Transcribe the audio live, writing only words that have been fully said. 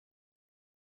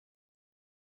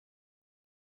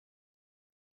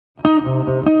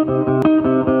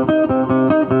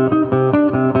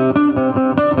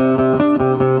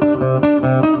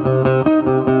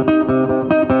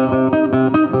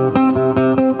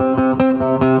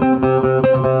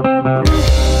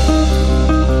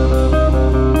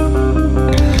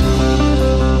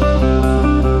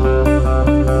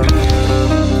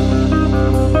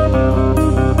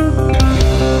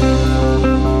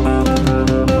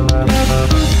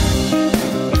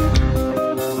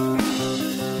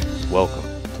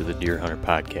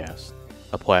Podcast,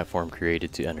 a platform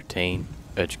created to entertain,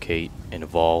 educate, and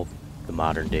evolve the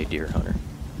modern-day deer hunter.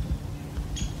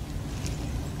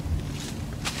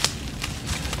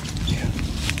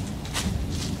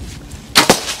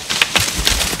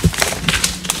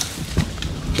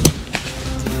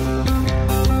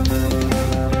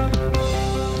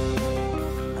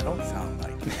 I don't sound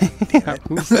like that. Damn it.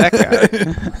 Who's that guy?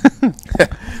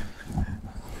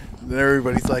 Then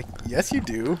everybody's like, yes, you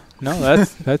do. No,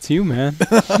 that's you, man.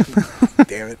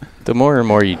 Damn it. The more and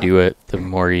more you do it, the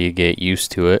more you get used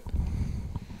to it.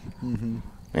 Mm-hmm.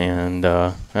 And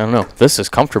I don't know. This is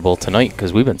comfortable tonight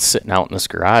because we've been sitting out in this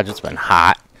garage. It's been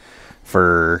hot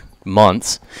for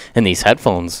months, and these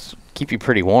headphones keep you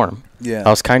pretty warm. Yeah. I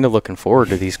was kind of looking forward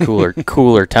to these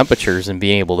cooler temperatures and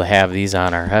being able to have these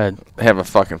on our head. Have a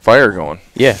fucking fire going.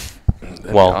 Yeah.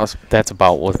 That'd Well, be awesome. that's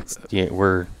about what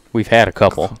we've had a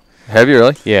couple. Have you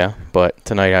really? Yeah, but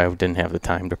tonight I didn't have the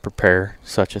time to prepare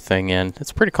such a thing, and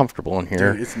it's pretty comfortable in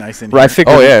here. Dude, it's nice in But I here.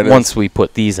 figured once we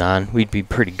put these on, we'd be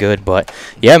pretty good. But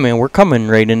yeah, man, we're coming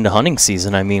right into hunting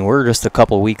season. I mean, we're just a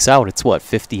couple weeks out. It's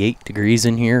 58 degrees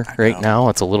in here right now.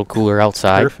 It's a little cooler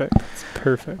outside. Perfect. It's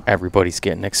perfect. Everybody's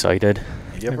getting excited.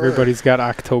 Yep, Everybody's got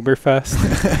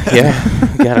Oktoberfest.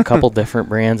 Yeah, we got a couple different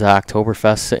brands of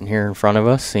Oktoberfest sitting here in front of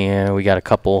us, and we got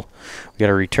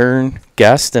a return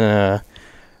guest and a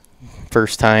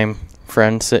first-time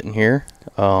friend sitting here.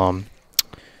 Not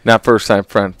first-time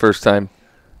friend, first-time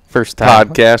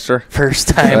podcaster.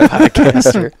 First-time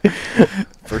podcaster.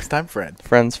 First-time friend.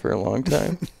 Friends for a long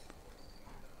time.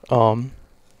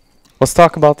 Let's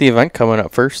talk about the event coming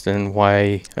up first and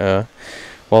why.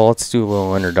 Well, let's do a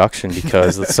little introduction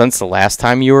because since the last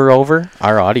time you were over,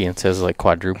 our audience has like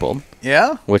quadrupled.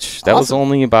 Yeah? Which that was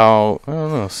only about, I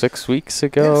don't know, 6 weeks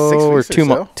ago, 6 or weeks or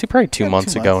so. probably 2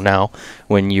 months ago now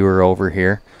when you were over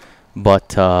here.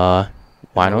 But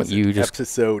why don't you just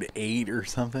episode 8 or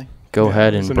something? Go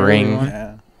ahead and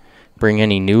bring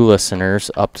any new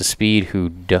listeners up to speed who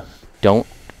don't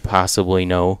possibly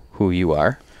know who you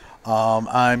are.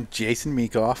 I'm Jason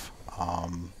Meekhof.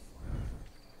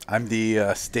 I'm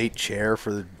the state chair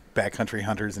for the Backcountry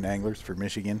Hunters and Anglers for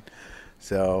Michigan.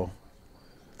 So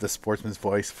the sportsman's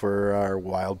voice for our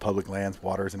wild public lands,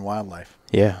 waters, and wildlife.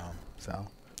 Yeah. So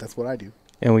that's what I do.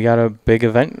 And we got a big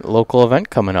local event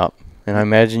coming up, and I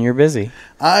imagine you're busy.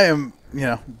 I am,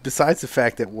 besides the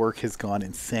fact that work has gone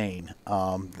insane,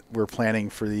 we're planning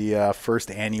for the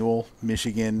first annual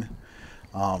Michigan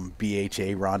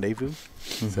BHA Rendezvous.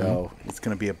 Mm-hmm. So it's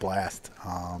going to be a blast.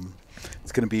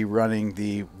 It's going to be running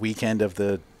the weekend of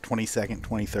the 22nd,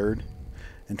 23rd,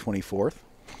 and 24th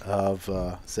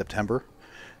of September.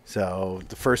 So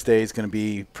the first day is going to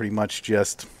be pretty much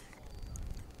just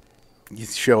you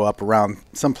show up around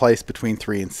someplace between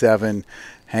 3 and 7,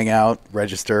 hang out,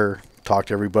 register, talk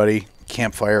to everybody.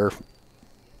 Campfires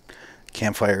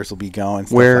will be going,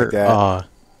 stuff like that.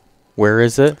 Where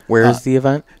is it? Where is the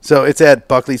event? So it's at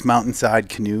Buckley's Mountainside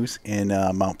Canoes in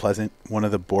Mount Pleasant. One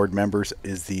of the board members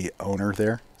is the owner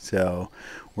there. So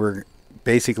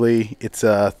it's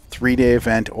a 3-day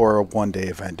event or a 1-day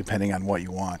event, depending on what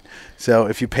you want. So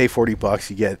if you pay $40,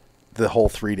 you get the whole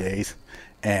 3 days,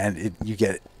 and you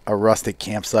get a rustic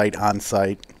campsite on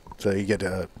site. So you get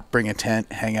to bring a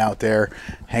tent, hang out there,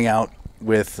 hang out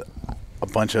with a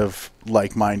bunch of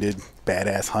like-minded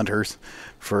badass hunters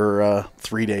for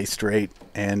 3 days straight,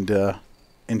 and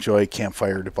enjoy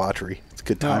campfire debauchery. It's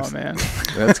good times. Oh, man.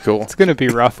 That's cool. It's going to be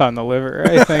rough on the liver,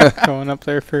 I think, going up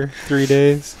there for 3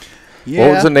 days. Yeah.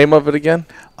 What was the name of it again?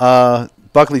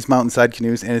 Buckley's Mountainside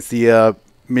Canoes, and it's the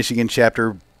Michigan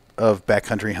chapter of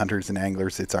Backcountry Hunters and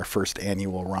Anglers. It's our first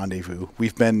annual rendezvous.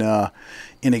 We've been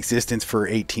in existence for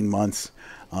 18 months.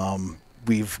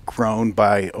 We've grown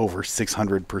by over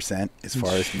 600% as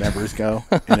far as members go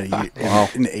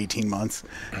in 18 months.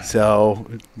 So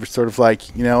we're sort of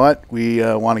like, you know what? We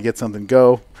want to get something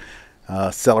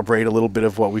celebrate a little bit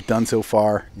of what we've done so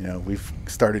far. We've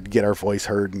started to get our voice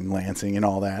heard in Lansing and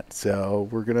all that. So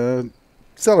we're going to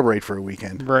celebrate for a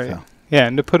weekend. Right. So. Yeah,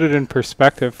 and to put it in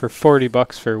perspective, for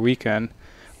 $40 for a weekend,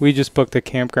 we just booked a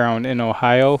campground in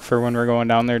Ohio for when we're going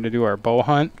down there to do our bow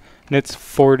hunt. And it's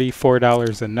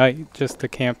 $44 a night just to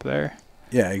camp there.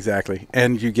 Yeah, exactly.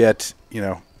 And you get,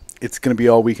 it's going to be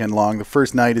all weekend long. The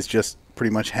first night is just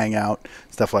pretty much hang out,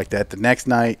 stuff like that. The next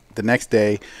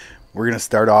day, we're going to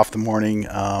start off the morning.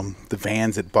 The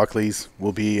vans at Buckley's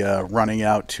will be running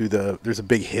out to there's a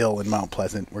big hill in Mount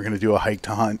Pleasant. We're going to do a hike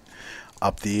to hunt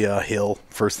up the hill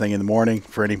first thing in the morning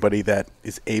for anybody that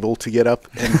is able to get up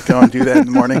and go and do that in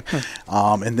the morning.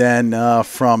 And then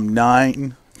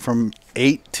from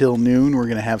 8 till noon, we're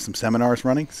going to have some seminars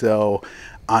running. So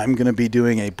I'm going to be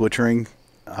doing a butchering,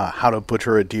 how to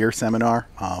butcher a deer seminar.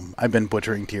 I've been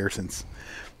butchering deer since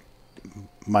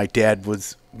my dad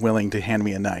was willing to hand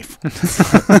me a knife.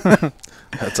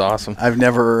 That's awesome. I've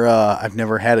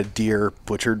never had a deer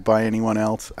butchered by anyone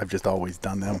else. I've just always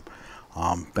done them.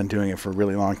 Been doing it for a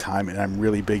really long time, and I'm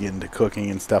really big into cooking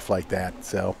and stuff like that.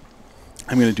 So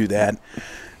I'm going to do that.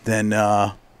 Then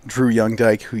Drew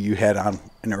Youngdyke, who you had on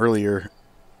an earlier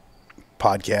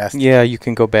podcast. Yeah, you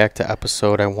can go back to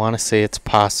episode. I want to say it's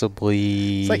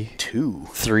possibly It's like 2.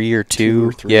 3 or 2. 2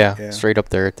 or 3, yeah, yeah. straight up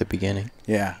there at the beginning.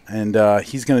 Yeah, and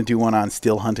he's going to do one on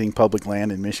still hunting public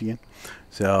land in Michigan.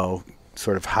 So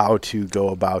sort of how to go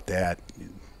about that,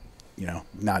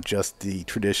 not just the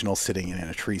traditional sitting in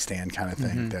a tree stand kind of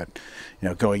thing, that,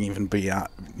 going even beyond,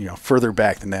 further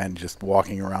back than that and just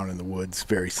walking around in the woods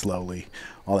very slowly,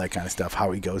 all that kind of stuff,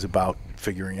 how he goes about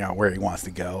figuring out where he wants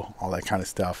to go, all that kind of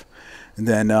stuff. And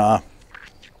then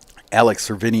Alex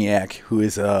Serviniak, who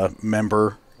is a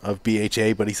member of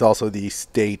BHA, but he's also the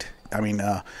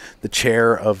the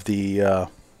chair of the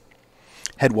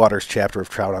Headwaters chapter of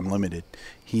Trout Unlimited.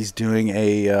 He's doing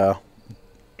a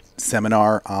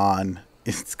seminar on,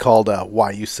 it's called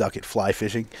Why You Suck at Fly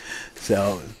Fishing.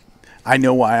 So I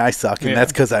know why I suck, and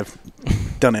that's because I've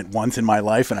done it once in my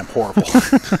life, and I'm horrible.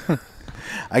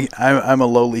 I'm a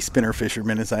lowly spinner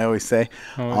fisherman, as I always say.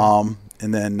 And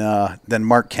then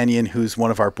Mark Kenyon, who's one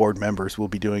of our board members, will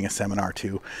be doing a seminar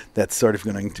too. That's sort of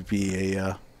going to be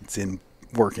it's in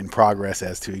work in progress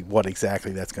as to what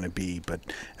exactly that's going to be. But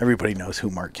everybody knows who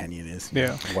Mark Kenyon is.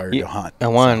 Yeah. Wired to Hunt. I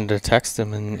wanted to text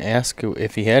him and ask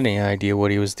if he had any idea what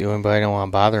he was doing, but I don't want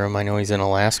to bother him. I know he's in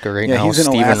Alaska right now. He's in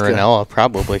Steven Alaska. Ranella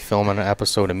probably filming an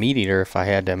episode of Meat Eater, if I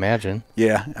had to imagine.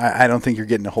 Yeah, I don't think you're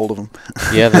getting a hold of him.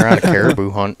 Yeah, they're on a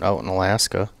caribou hunt out in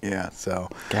Alaska. Yeah, so.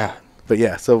 God. But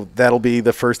yeah, so that'll be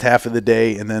the first half of the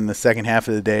day, and then the second half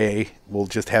of the day we'll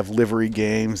just have livery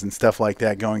games and stuff like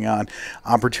that going on.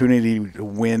 Opportunity to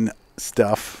win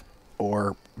stuff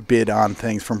or bid on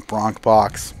things from Bronc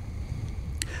Box,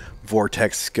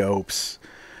 Vortex Scopes,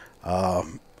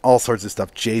 all sorts of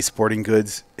stuff. J Sporting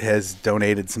Goods has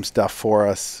donated some stuff for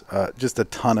us. Just a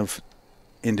ton of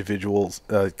individuals,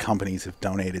 companies have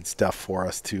donated stuff for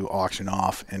us to auction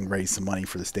off and raise some money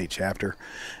for the state chapter.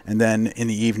 And then in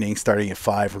the evening, starting at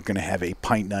 5, we're going to have a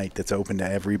pint night that's open to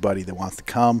everybody that wants to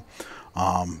come.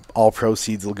 All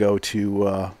proceeds will go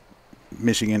to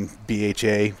Michigan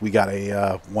BHA. We got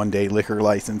a one-day liquor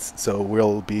license, so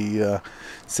we'll be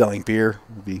selling beer.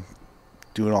 We'll be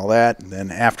doing all that. And then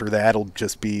after that, it'll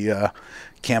just be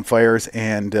campfires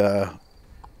and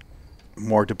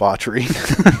more debauchery.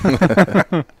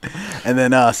 And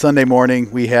then Sunday morning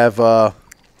we have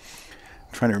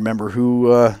trying to remember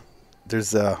who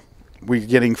there's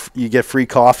you get free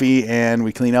coffee and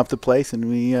we clean up the place and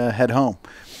we head home,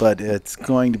 but it's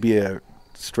going to be a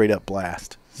straight up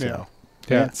blast. So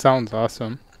yeah, it sounds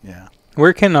awesome. Yeah.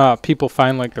 Where can people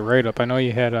find like the write up? I know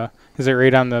you had is it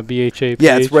right on the BHA page?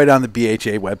 Yeah, it's right on the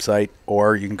BHA website,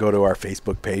 or you can go to our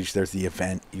Facebook page. There's the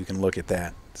event. You can look at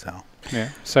that. So yeah.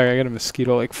 Sorry, I got a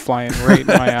mosquito like flying right in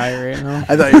my eye right now.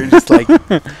 I thought you were just like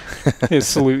He's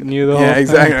saluting you though. yeah,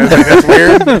 exactly. I was like, that's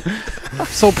weird. I'm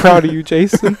so proud of you,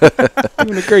 Jason.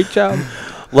 Doing a great job.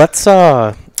 Let's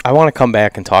I want to come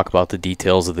back and talk about the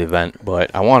details of the event,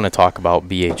 but I want to talk about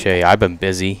BHA. I've been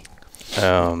busy.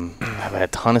 I've had a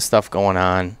ton of stuff going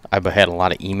on. I've had a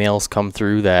lot of emails come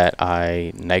through that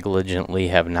I negligently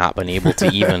have not been able to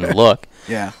even look.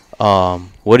 Yeah.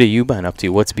 What have you been up to?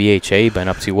 What's BHA been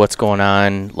up to? What's going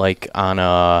on, like, on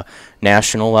a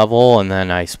national level, and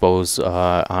then I suppose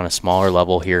on a smaller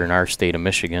level here in our state of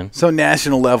Michigan? So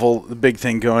national level, the big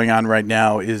thing going on right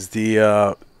now is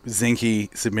the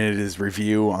Zinke submitted his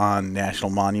review on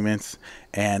national monuments,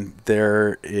 and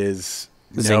there is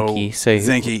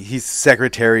Zinke, he's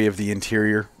Secretary of the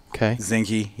Interior. Okay.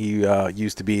 Zinke, he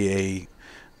used to be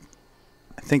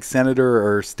I think senator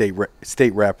or state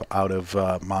rep out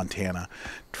of Montana.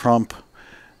 Trump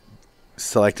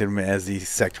selected him as the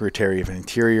Secretary of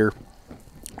Interior,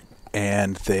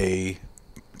 and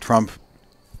Trump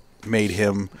made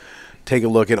him take a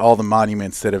look at all the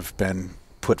monuments that have been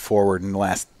put forward in the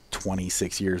last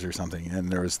 26 years or something, and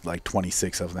there was like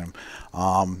 26 of them.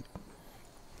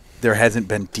 There hasn't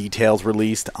been details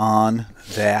released on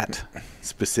that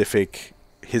specific,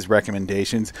 his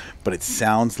recommendations, but it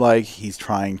sounds like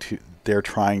they're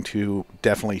trying to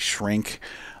definitely shrink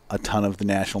a ton of the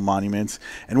national monuments.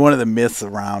 And one of the myths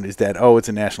around is that, it's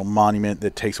a national monument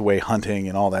that takes away hunting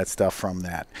and all that stuff from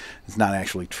that. It's not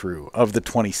actually true. Of the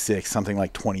 26, something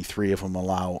like 23 of them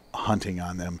allow hunting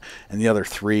on them, and the other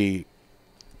 3,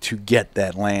 to get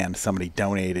that land, somebody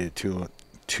donated to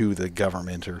the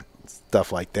government or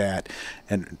stuff like that,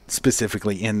 and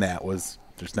specifically in that was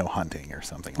there's no hunting or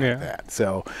something like that.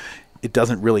 So it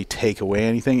doesn't really take away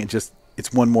anything.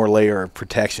 It's one more layer of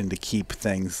protection to keep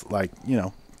things like,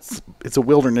 it's a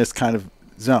wilderness kind of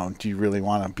zone. Do you really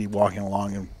want to be walking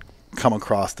along and come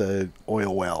across the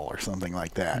oil well or something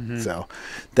like that? So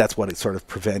that's what it sort of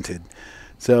prevented.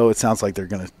 So it sounds like they're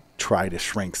going to try to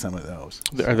shrink some of those.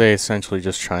 Are they essentially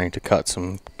just trying to cut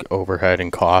some overhead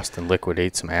and cost and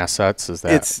liquidate some assets? Is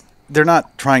that they're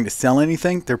not trying to sell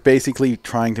anything. They're basically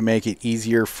trying to make it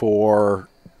easier for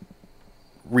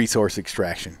resource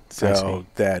extraction, so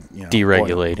that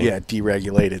deregulated.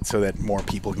 Deregulated, so that more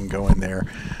people can go in there,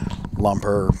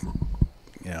 lumber,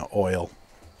 oil,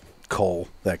 coal,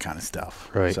 that kind of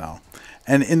stuff. Right. So,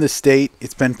 and in the state,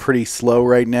 it's been pretty slow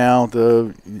right now.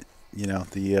 The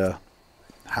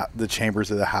chambers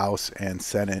of the House and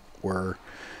Senate were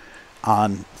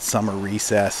on summer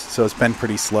recess, so it's been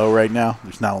pretty slow right now.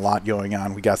 There's not a lot going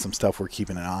on. We got some stuff we're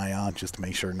keeping an eye on just to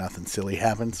make sure nothing silly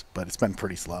happens, but it's been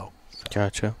pretty slow.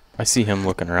 Gotcha. I see him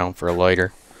looking around for a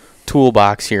lighter.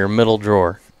 Toolbox here, middle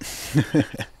drawer.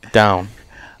 Down.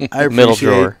 I middle appreciate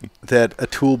drawer. that a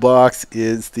toolbox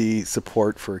is the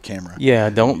support for a camera. Yeah,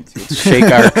 don't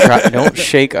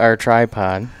shake our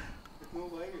tripod.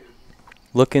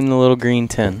 Look in the little green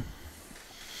tin.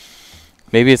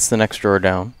 Maybe it's the next drawer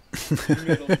down.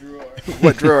 Middle drawer.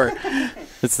 What drawer?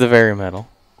 It's the very middle.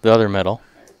 The other middle.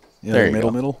 Yeah, There you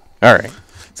middle, go. middle. All right.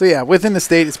 So yeah, within the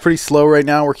state, it's pretty slow right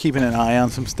now. We're keeping an eye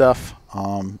on some stuff.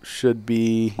 Should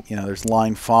be, there's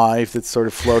line 5 that's sort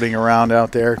of floating around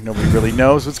out there. Nobody really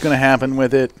knows what's going to happen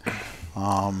with it.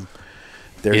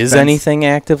 Is anything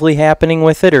actively happening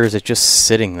with it, or is it just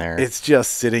sitting there? It's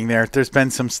just sitting there. There's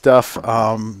been some stuff.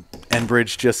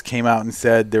 Enbridge just came out and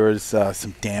said there was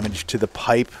some damage to the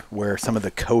pipe where some of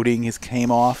the coating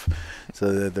came off.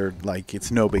 So that they're like, it's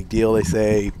no big deal, they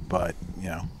say. But,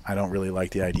 I don't really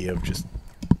like the idea of just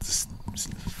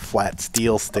flat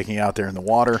steel sticking out there in the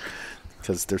water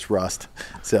because there's rust.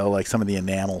 So, like, some of the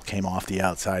enamel came off the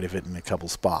outside of it in a couple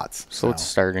spots. So it's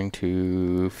starting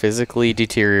to physically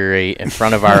deteriorate in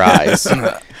front of our eyes.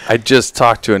 I just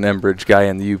talked to an Enbridge guy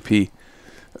in the UP.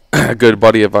 A good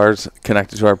buddy of ours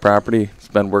connected to our property. He's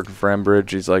been working for Enbridge.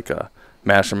 He's like a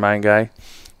mastermind guy.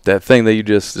 That thing that you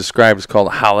just described is called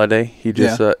a holiday. He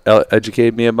just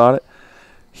educated me about it.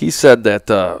 He said that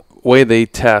the way they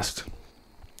test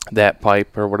that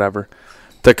pipe or whatever,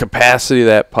 the capacity of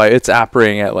that pipe, it's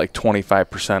operating at like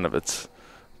 25% of its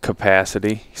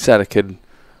capacity. He said it could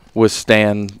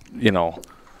withstand,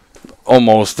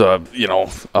 almost a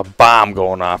bomb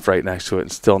going off right next to it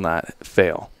and still not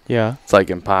fail. Yeah. It's like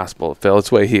impossible to fail. It's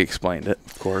the way he explained it,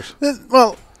 of course.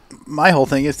 Well, my whole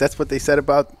thing is that's what they said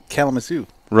about Kalamazoo.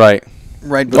 Right.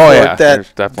 Right before that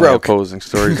there's definitely broke. opposing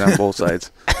stories on both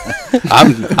sides.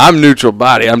 I'm neutral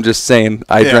body. I'm just saying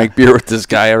I drank beer with this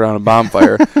guy around a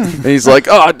bonfire, and he's like,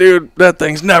 "Oh, dude, that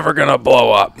thing's never gonna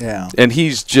blow up." Yeah. And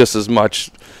he's just as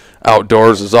much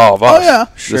outdoors as all of us. Oh yeah,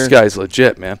 This guy's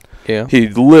legit, man. Yeah. He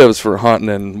lives for hunting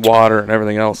and water and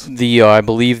everything else. I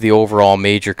believe the overall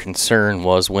major concern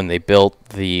was when they built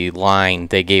the line,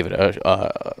 they gave it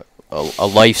a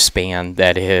lifespan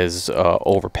that is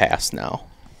overpassed now.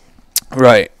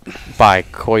 Right. By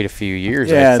quite a few years,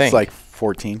 yeah, I think. it's like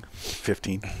 14,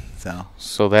 15.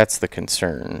 So that's the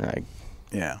concern.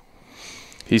 Yeah.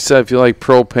 He said if you like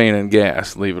propane and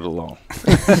gas, leave it alone.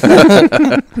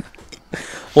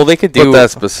 Well, they could do. But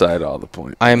that's beside all the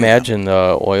point. I imagine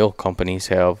the oil companies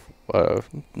have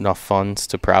enough funds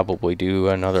to probably do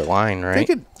another line, right? They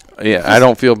could. Yeah, I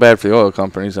don't feel bad for the oil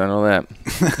companies. I know that.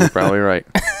 You're probably right.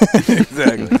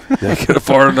 Exactly. They could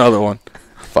afford another one.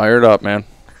 Fire it up, man.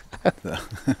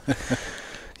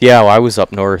 Yeah, well, I was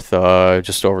up north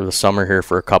just over the summer here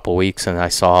for a couple weeks, and I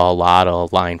saw a lot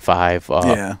of Line 5.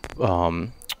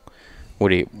 What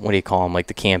do you call them? Like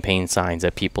the campaign signs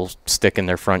that people stick in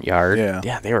their front yard.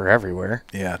 Yeah, they were everywhere.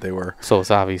 Yeah, they were. So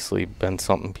it's obviously been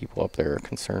something people up there are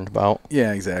concerned about.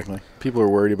 Yeah, exactly. People are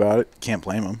worried about it. Can't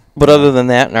blame them. But other than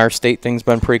that, in our state, things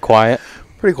been pretty quiet.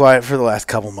 Pretty quiet for the last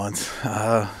couple months.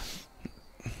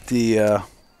 The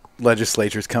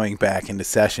legislature's coming back into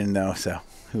session, though, so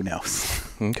who knows?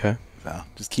 Okay. So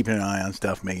just keeping an eye on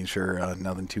stuff, making sure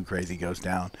nothing too crazy goes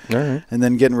down. All right. And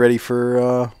then getting ready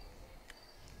for,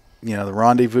 the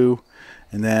rendezvous.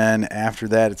 And then after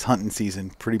that, it's hunting season.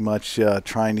 Pretty much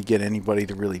trying to get anybody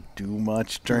to really do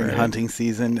much during hunting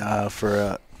season for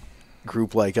a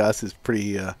group like us is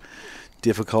pretty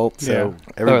difficult. So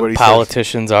everybody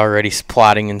politicians already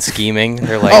plotting and scheming.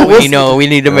 They're like, we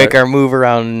need to make our move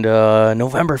around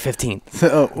November 15th.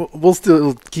 So we'll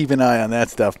still keep an eye on that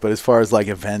stuff. But as far as like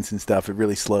events and stuff, it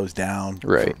really slows down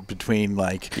between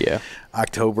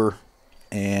October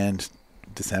and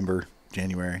December,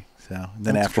 January. So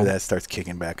then after that, it starts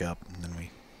kicking back up, and then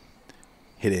we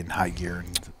hit it in high gear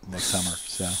next summer.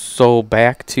 So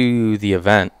back to the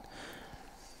event.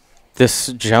 This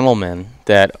gentleman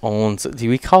that owns, do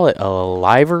we call it a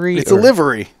livery? It's a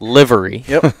livery. Livery.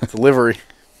 Yep, it's a livery.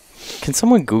 Can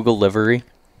someone Google livery?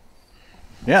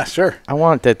 Yeah, sure. I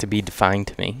want that to be defined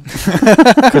to me.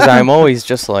 Because I'm always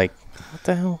just like, what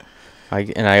the hell?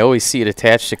 I always see it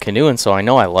attached to canoeing, so I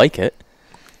know I like it.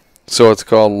 So it's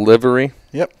called livery?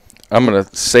 Yep. I'm going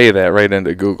to say that right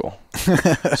into Google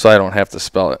so I don't have to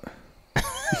spell it.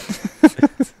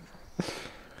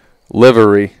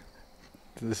 Livery.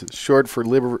 This is short for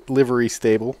livery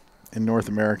stable in North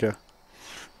America,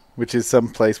 which is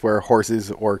some place where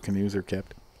horses or canoes are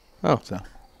kept. Oh. So.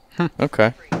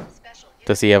 Okay.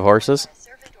 Does he have horses?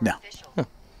 No. Oh,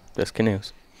 just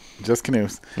canoes. Just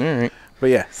canoes. All right. But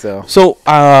yeah, so. So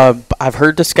I've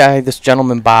heard this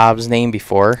gentleman Bob's name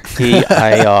before.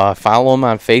 I follow him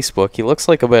on Facebook. He looks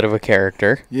like a bit of a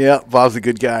character. Yeah, Bob's a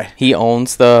good guy. He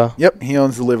owns the. Yep, he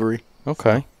owns the livery.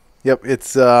 Okay. Yep,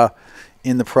 it's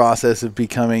in the process of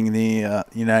becoming the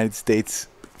United States'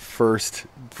 first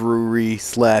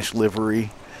brewery/livery.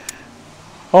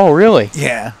 Oh, really?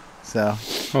 Yeah. So.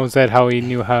 Was that how he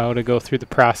knew how to go through the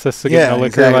process to get a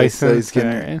liquor license?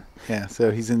 So so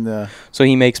he's in the. So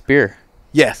he makes beer.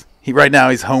 Yes, right now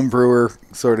he's home brewer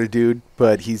sort of dude,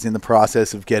 but he's in the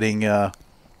process of getting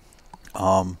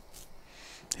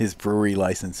his brewery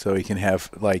license so he can have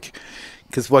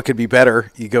because what could be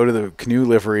better? You go to the canoe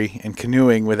livery, and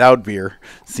canoeing without beer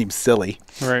seems silly.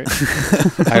 Right.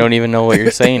 I don't even know what you're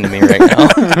saying to me right now.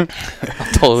 I'm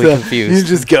totally confused. You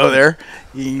just go there.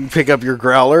 You can pick up your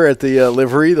growler at the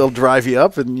livery. They'll drive you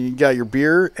up, and you got your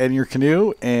beer and your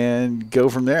canoe, and go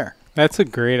from there. That's a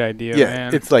great idea,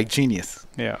 man. It's like genius.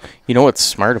 Yeah. You know what's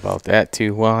smart about that,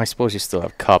 too? Well, I suppose you still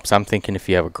have cups. I'm thinking if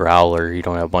you have a growler, you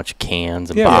don't have a bunch of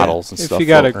cans and bottles and stuff. If you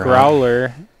got a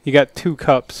growler, you got 2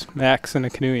 cups max in a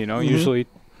canoe, usually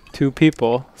 2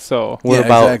 people. So what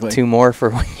about 2 more for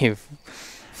when you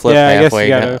flip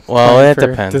halfway? I guess you well, it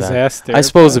depends. Disaster, I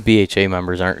suppose the BHA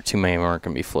members aren't going to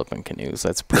be flipping canoes.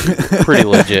 That's pretty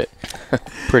legit.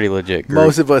 Pretty legit group.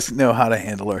 Most of us know how to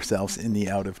handle ourselves in the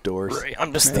out of doors. Right.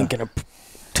 I'm just thinking of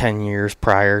 10 years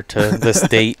prior to this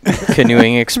date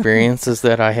canoeing experiences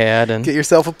that I had. And get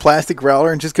yourself a plastic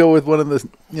growler and just go with one of the,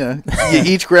 you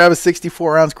each grab a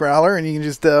 64-ounce growler and you can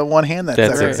just one hand that.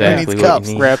 That's exactly what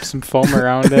you need. Wrap some foam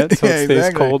around it so it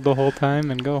stays cold the whole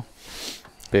time and go.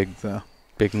 Big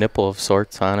nipple of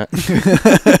sorts on it.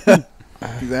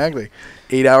 Exactly.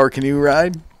 8-hour canoe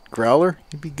ride, growler,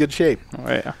 you'd be good shape. Oh,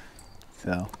 yeah.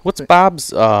 So what's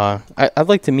Bob's? I'd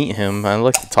like to meet him. I'd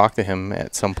like to talk to him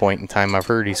at some point in time. I've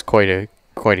heard he's quite a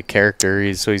character.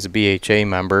 He's a BHA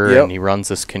member and he runs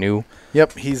this canoe.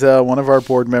 Yep, he's one of our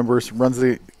board members. Runs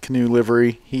the canoe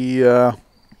livery. He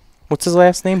what's his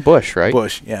last name? Bush, right?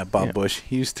 Bush, yeah, Bob Bush.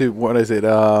 He used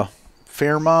to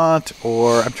Fairmont,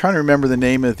 or I'm trying to remember the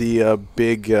name of the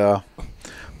big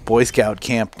Boy Scout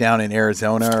camp down in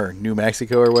Arizona or New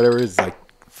Mexico or whatever. It's like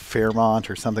Fairmont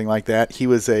or something like that. He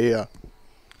was a.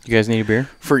 You guys need a beer?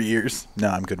 For years. No,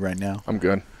 I'm good right now. I'm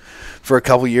good. For a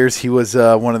couple years, he was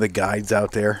one of the guides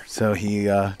out there. So he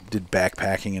did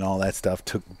backpacking and all that stuff.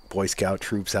 Took Boy Scout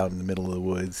troops out in the middle of the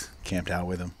woods. Camped out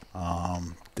with them.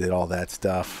 Did all that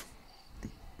stuff.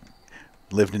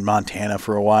 Lived in Montana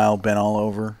for a while. Been all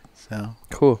over. So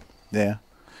cool. Yeah.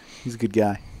 He's a good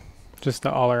guy. Just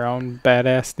an all-around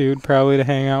badass dude probably to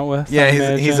hang out with.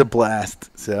 Yeah, he's a blast.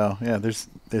 So, yeah, there's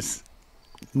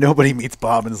nobody meets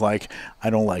Bob and is like, I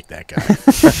don't like that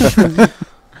guy.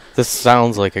 This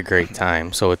sounds like a great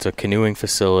time. So it's a canoeing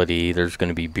facility. There's going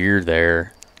to be beer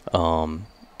there, and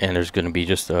there's going to be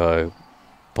just a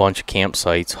bunch of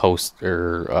campsites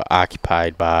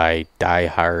occupied by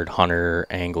die-hard hunter,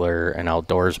 angler, and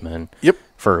outdoorsmen. Yep.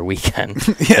 For a weekend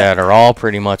that are all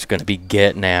pretty much going to be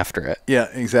getting after it. Yeah,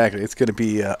 exactly. It's going to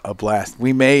be a blast.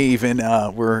 We may even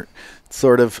we're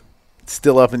sort of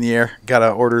still up in the air. Got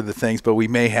to order the things, but we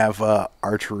may have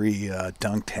archery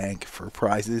dunk tank for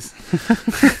prizes.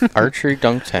 Archery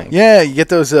dunk tank. Yeah, you get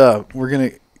those. We're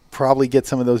gonna probably get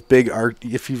some of those big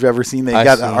if you've ever seen, they I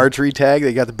got see. the archery tag.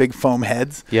 They got the big foam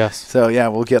heads. Yes. So yeah,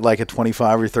 we'll get like a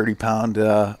 25 or 30 pound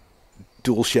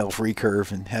dual shelf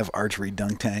recurve and have archery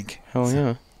dunk tank. Hell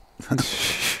yeah.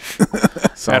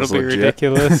 That'll be legit.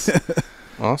 ridiculous.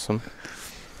 Awesome.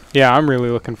 Yeah, I'm really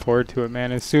looking forward to it,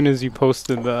 man. As soon as you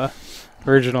posted the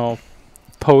original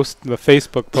post, the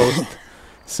Facebook post,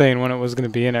 saying when it was going to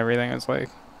be and everything, I was like,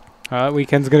 that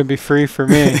weekend's going to be free for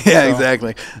me. Yeah, So,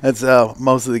 exactly. That's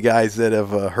most of the guys that have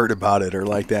heard about it are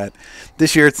like that.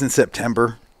 This year it's in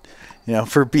September. You know,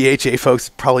 for BHA folks,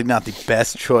 probably not the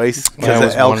best choice Yeah, I because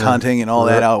was of elk wondering. hunting and all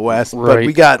that out west. But Right.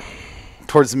 we got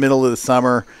towards the middle of the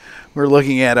summer, we're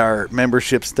looking at our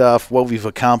membership stuff, what we've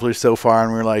accomplished so far,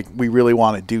 and we're like, we really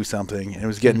want to do something. And it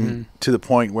was getting to the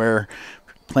point where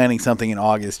planning something in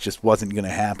August just wasn't going to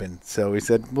happen. So we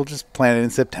said, we'll just plan it in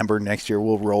September. Next year,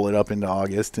 we'll roll it up into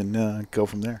August and go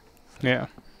from there. yeah.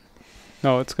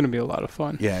 No, it's going to be a lot of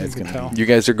fun. Yeah, You it's can gonna tell. You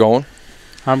guys are going?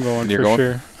 I'm going You're for going?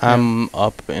 sure. I'm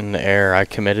up in the air. I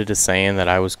committed to saying that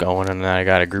I was going, and then I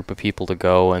got a group of people to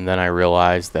go, and then I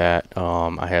realized that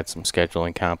I had some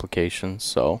scheduling complications,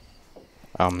 so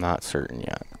I'm not certain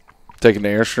yet. Taking the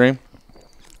Airstream?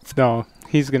 No,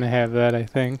 he's going to have that, I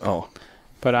think. Oh.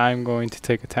 But I'm going to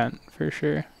take a tent for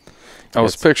sure. I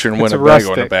was It's- picturing it's Winnebago in the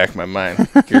rustic. back of my mind.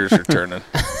 Gears are turning.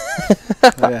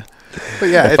 Yeah. But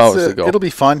yeah, If I was to it's go. it'll be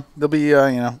fun. There'll be you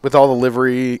know, with all the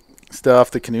livery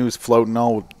stuff, the canoes floating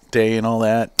all day and all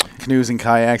that. Canoes and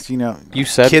kayaks, you know. You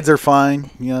said, Kids are fine.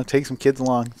 You know, take some kids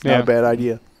along. It's not Yeah. a bad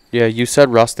idea. yeah, you said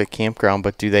rustic campground,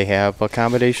 but do they have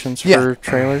accommodations Yeah. for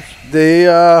trailers? They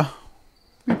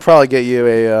we'd probably get you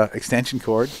a extension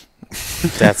cord.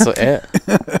 That's it.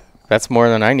 That's more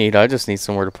than I need. I just need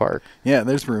somewhere to park. Yeah,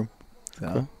 there's room. So,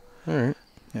 Okay. All right.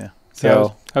 yeah. Yeah,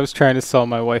 So I was trying to sell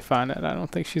my wife on it. I don't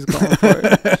think she's going for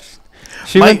it.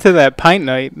 She Mike- went to that pint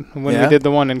night when Yeah? we did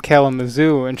the one in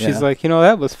Kalamazoo, and she's Yeah. like,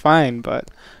 that was fine, but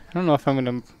I don't know if I'm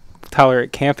going to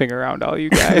tolerate camping around all you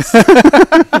guys.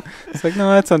 It's like, no,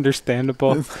 that's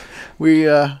understandable. we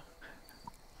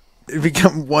it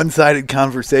become one-sided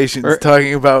conversations Or-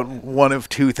 talking about one of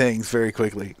two things very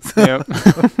quickly. Yep.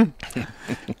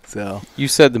 So You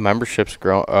said the membership's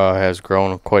has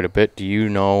grown quite a bit. Do you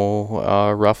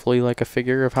know roughly like a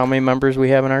figure of how many members we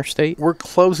have in our state? we're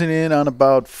closing in on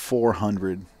about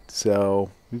 400. So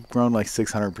we've grown like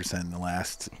 600% in the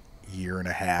last year and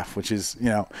a half, which is, you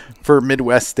know, for a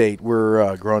Midwest state,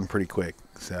 we're growing pretty quick.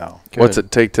 So What's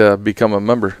it take to become a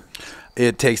member?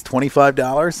 it takes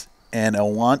 $25 and a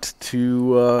want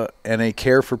to and a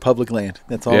care for public land.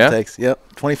 That's all Yeah? it takes. Yep,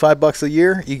 $25 a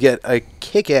year. You get a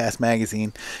kick-ass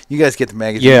magazine. You guys get the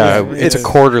magazine. Yeah, it's a is.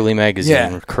 quarterly magazine,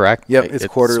 Yeah. correct? Yep, it's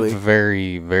quarterly.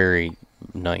 Very, very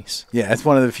nice. Yeah, it's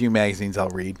one of the few magazines I'll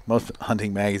read. Most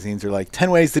hunting magazines are like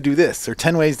 10 ways to do this or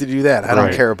 10 ways to do that. I don't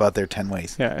Right. care about their 10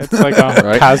 ways. Yeah, it's like a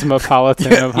Right.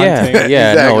 cosmopolitan of hunting. Yeah, no,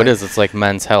 Exactly. it is. It's like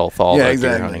Men's Health, all Yeah, the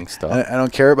exactly. deer hunting stuff. I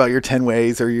don't care about your 10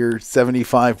 ways or your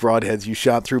 75 broadheads you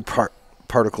shot through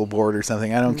particle board or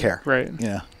something. I don't care. Right.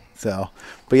 Yeah. So,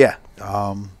 but yeah,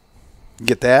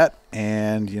 get that,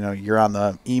 and you know you're on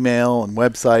the email and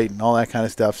website and all that kind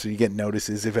of stuff, so you get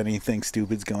notices if anything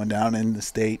stupid's going down in the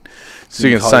state. So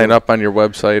you can call sign your- up on your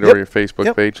website Yep. or your Facebook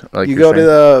Yep. page. Like you you're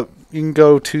saying. you can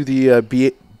go to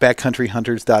the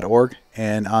backcountryhunters.org,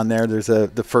 and on there there's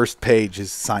the first page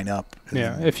is sign up.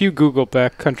 Yeah, if you Google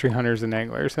Backcountry Hunters and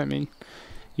Anglers, I mean,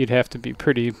 you'd have to be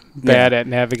pretty bad at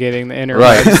navigating the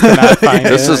internet Right. to not find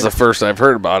This it. is the first I've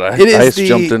heard about it. It is I just the-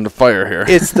 jumped into fire here.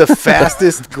 It's the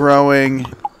fastest growing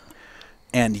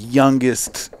and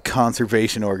youngest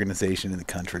conservation organization in the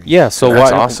country. Yeah, so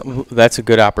That's why, awesome. that's a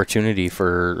good opportunity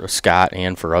for Scott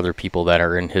and for other people that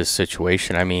are in his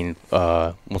situation. I mean,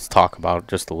 let's talk about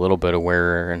just a little bit of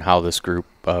where and how this group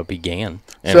began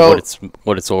and So-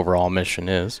 what its overall mission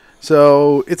is.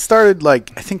 So it started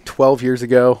like I think 12 years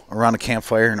ago around a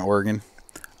campfire in Oregon.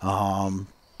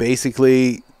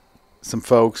 Basically, some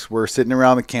folks were sitting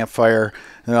around the campfire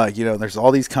and they're like, you know, there's all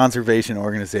these conservation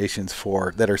organizations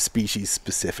that are species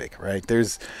specific, right?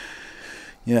 There's,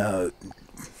 you know,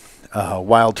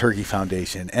 Wild Turkey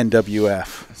Foundation,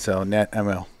 NWF, so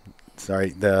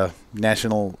the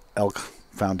National Elk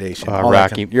Foundation, all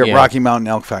that Rocky Mountain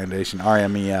Elk Foundation,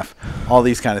 RMEF, all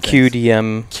these kind of things.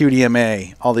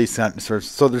 QDMA, all these kind of sorts.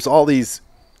 So there's all these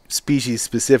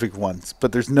species-specific ones,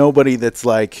 but there's nobody that's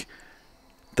like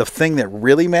the thing that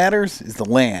really matters is the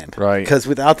land, Right. Because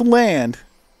without the land,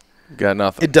 Got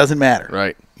nothing. it doesn't matter,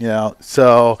 Right. You know.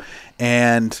 So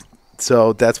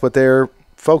that's what their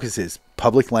focus is: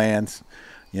 public lands.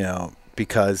 You know,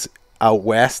 because out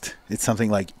west, it's something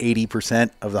like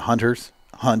 80% of the hunters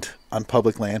hunt on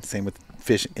public land. Same with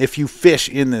fishing. If you fish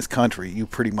in this country, you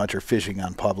pretty much are fishing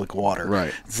on public water.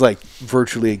 Right. It's like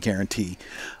virtually a guarantee.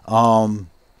 And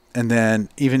then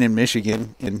even in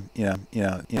Michigan,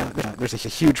 there's a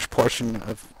huge portion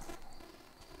of.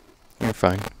 You're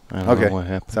fine. I don't know what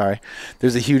happened. Sorry.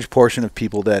 There's a huge portion of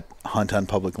people that hunt on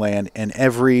public land, and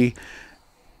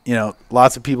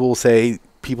lots of people will say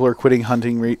people are quitting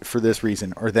hunting for this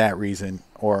reason or that reason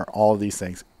or all of these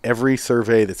things. Every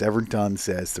survey that's ever done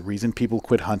says the reason people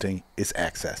quit hunting is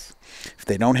access. If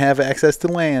they don't have access to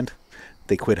land,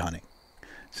 they quit hunting.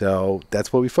 So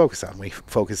that's what we focus on. We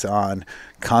focus on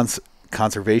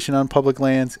conservation on public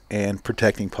lands and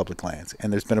protecting public lands.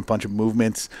 And there's been a bunch of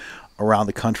movements around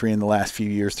the country in the last few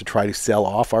years to try to sell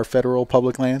off our federal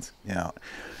public lands.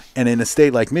 And in a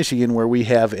state like Michigan, where we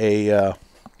have a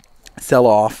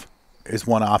sell-off is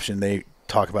one option they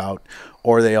talk about,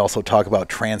 or they also talk about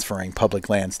transferring public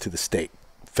lands to the state,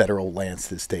 federal lands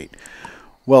to the state.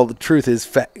 Well, the truth is,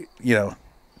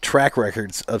 track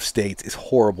records of states is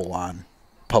horrible on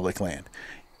public land.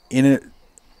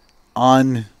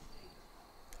 On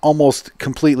almost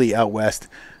completely out west,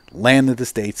 land that the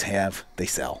states have, they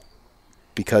sell,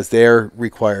 because they're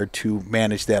required to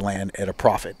manage that land at a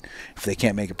profit. If they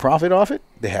can't make a profit off it,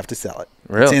 they have to sell it.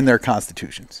 Really? It's in their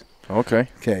constitutions. Okay,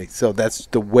 so that's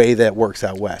the way that works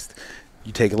out west.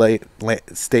 You take a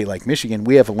state like Michigan,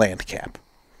 we have a land cap.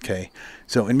 Okay,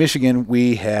 so in Michigan,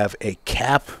 we have a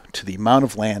cap to the amount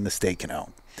of land the state can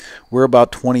own. We're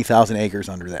about 20,000 acres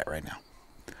under that right now.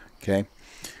 Okay.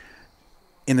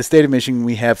 In the state of Michigan,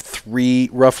 we have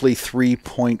roughly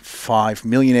 3.5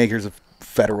 million acres of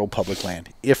federal public land.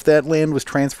 If that land was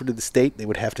transferred to the state, they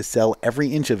would have to sell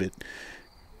every inch of it,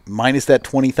 minus that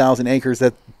 20,000 acres,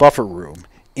 that buffer room,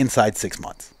 inside 6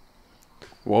 months.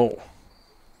 Whoa.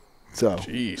 So.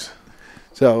 Jeez.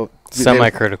 So.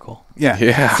 Semi-critical.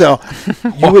 Yeah. So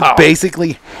you would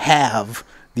basically have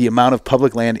the amount of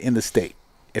public land in the state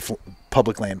if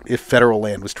federal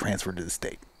land was transferred to the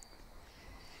state.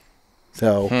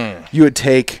 So you would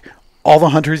take all the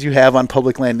hunters you have on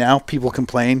public land now. People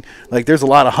complain, like, there's a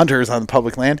lot of hunters on the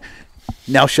public land.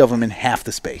 Now shove them in half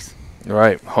the space.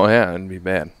 Right. Oh, yeah, it'd be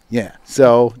bad. Yeah.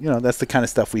 So, that's the kind of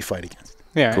stuff we fight against.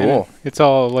 Yeah. Cool. It's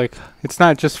all like, it's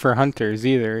not just for hunters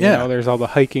either. You know, there's all the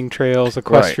hiking trails,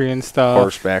 equestrian stuff,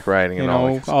 horseback riding, and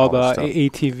all the stuff.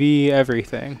 ATV,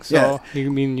 everything. So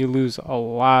you lose a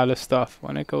lot of stuff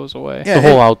when it goes away. Yeah, the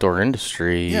whole outdoor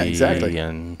industry. Yeah, exactly.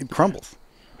 And it crumbles.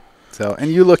 So, and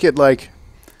you look at, like,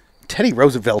 Teddy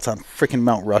Roosevelt's on freaking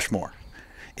Mount Rushmore.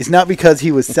 It's not because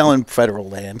he was selling federal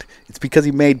land. It's because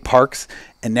he made parks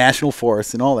and national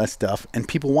forests and all that stuff, and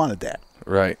people wanted that.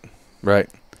 Right.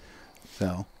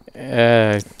 So,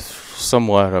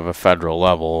 somewhat of a federal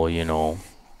level,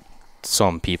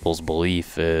 some people's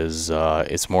belief is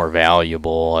it's more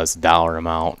valuable as a dollar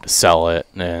amount to sell it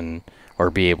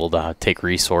or be able to take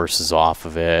resources off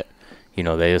of it.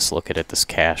 They just look at it, this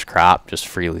cash crop just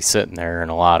freely sitting there,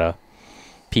 and a lot of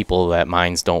people that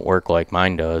minds don't work like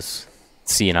mine does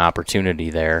see an opportunity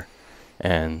there.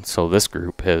 And so this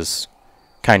group has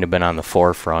kind of been on the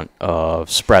forefront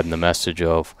of spreading the message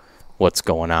of what's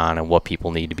going on and what people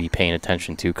need to be paying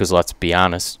attention to, because let's be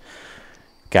honest,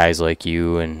 guys like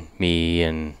you and me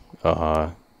and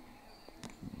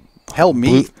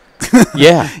me.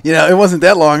 Yeah. It wasn't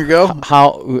that long ago.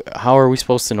 How are we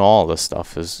supposed to know all this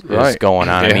stuff is going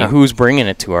on? Yeah. I mean, who's bringing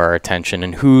it to our attention,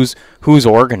 and who's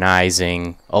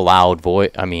organizing a loud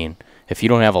voice? I mean, if you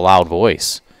don't have a loud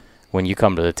voice when you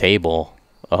come to the table,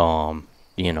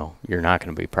 you're not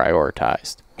going to be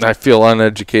prioritized. I feel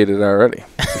uneducated already.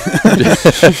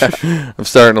 I'm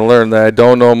starting to learn that I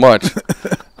don't know much,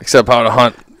 except how to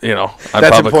hunt, on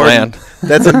public land.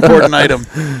 That's an important item.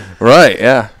 Right,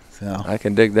 yeah. So I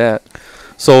can dig that.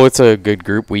 So it's a good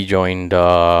group. We joined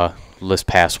this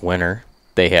past winter.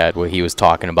 They had what he was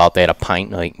talking about. They had a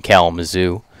pint night in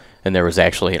Kalamazoo, and there was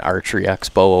actually an archery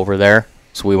expo over there.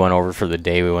 So we went over for the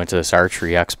day. We went to this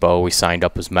archery expo. We signed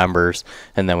up as members,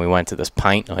 and then we went to this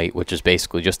pint night, which is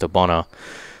basically just a bunch of.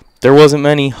 There wasn't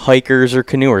many hikers or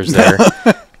canoers there.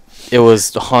 It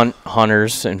was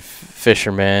hunters and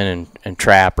fishermen and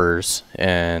trappers,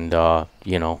 and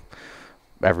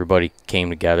everybody came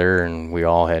together, and we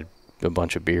all had a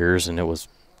bunch of beers, and it was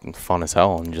fun as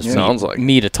hell, and just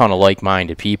meet a ton of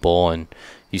like-minded people, and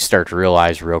you start to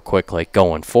realize real quick, like,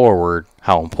 going forward,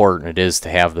 how important it is to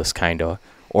have this kind of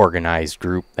organized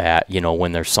group that,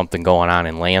 when there's something going on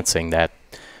in Lansing that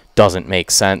doesn't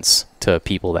make sense to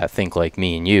people that think like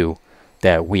me and you,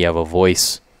 that we have a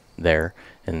voice there,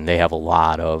 and they have a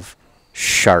lot of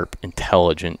sharp,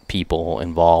 intelligent people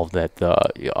involved at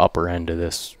the upper end of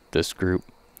this group.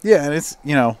 Yeah, and it's,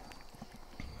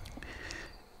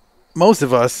 most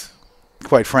of us,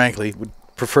 quite frankly, would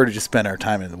prefer to just spend our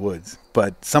time in the woods.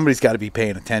 But somebody's got to be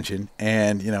paying attention,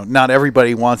 and not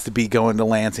everybody wants to be going to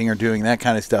Lansing or doing that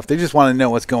kind of stuff. They just want to know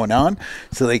what's going on,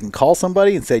 so they can call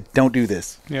somebody and say, "Don't do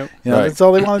this." Yep. Right. That's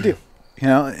all they want to do.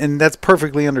 And that's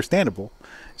perfectly understandable.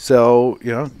 So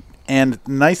and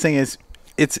the nice thing is,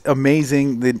 it's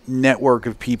amazing the network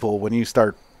of people when you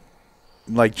start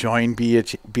like join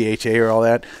BHA or all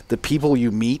that. The people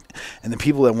you meet and the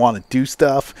people that want to do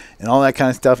stuff and all that kind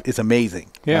of stuff is amazing.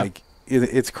 Yeah. Like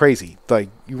it's crazy. Like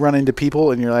you run into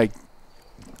people and you're like,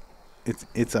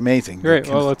 it's amazing. Right.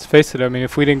 Well, let's face it. I mean,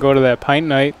 if we didn't go to that pint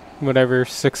night, whatever,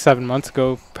 6-7 months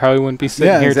ago, probably wouldn't be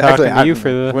sitting here talking to you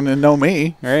for the. Wouldn't know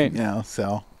me. Right.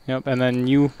 So. Yep. And then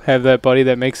you have that buddy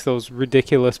that makes those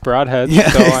ridiculous broadheads. Yeah,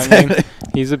 so exactly. I mean,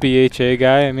 he's a BHA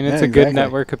guy. I mean, it's a good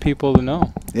network of people to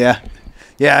know. Yeah.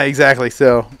 Yeah. Exactly.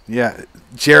 So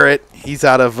Jarrett, he's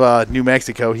out of New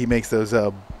Mexico. He makes those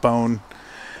bone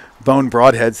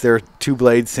broadheads. They're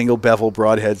 2-blade single bevel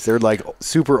broadheads. They're like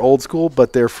super old school,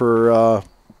 but they're for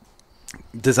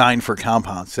designed for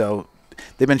compounds. So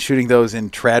they've been shooting those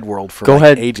in trad world for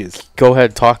ages. Go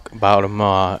ahead, talk about them.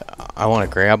 I want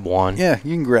to grab one. Yeah,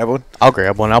 you can grab one. I'll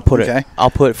grab one. I'll put Okay. it. I'll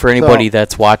put for anybody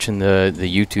that's watching the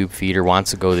YouTube feed or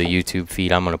wants to go to the YouTube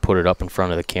feed. I'm going to put it up in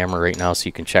front of the camera right now so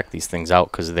you can check these things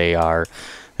out because they're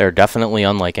definitely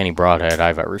unlike any broadhead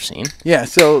I've ever seen. Yeah,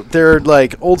 so they're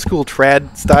like old school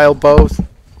trad style bows.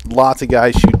 Lots of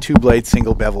guys shoot 2-blade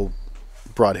single bevel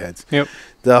broadheads. Yep.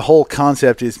 The whole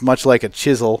concept is much like a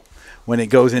chisel. When it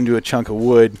goes into a chunk of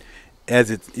wood,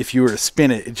 if you were to spin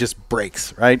it, it just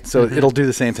breaks, right? So it'll do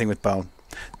the same thing with bone.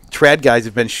 Trad guys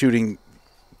have been shooting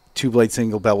 2-blade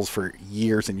single bevels for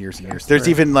years and years and years. There's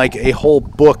even like a whole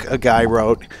book a guy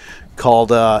wrote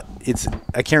called I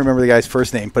can't remember the guy's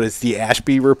first name, but it's the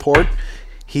Ashby Report.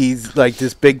 He's like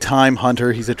this big time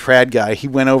hunter. He's a trad guy. He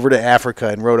went over to Africa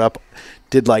and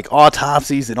did like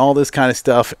autopsies and all this kind of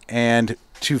stuff, and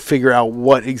to figure out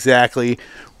what exactly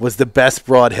was the best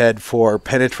broadhead for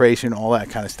penetration, all that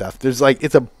kind of stuff.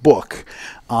 It's a book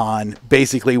on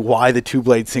basically why the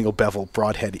 2-blade single bevel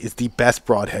broadhead is the best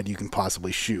broadhead you can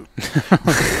possibly shoot.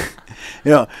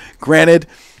 Granted,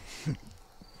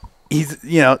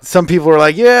 some people are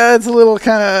like, yeah, it's a little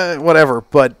kind of whatever,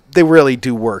 but they really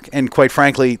do work. And quite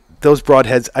frankly, those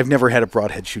broadheads, I've never had a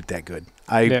broadhead shoot that good.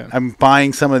 I'm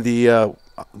buying some of the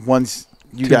ones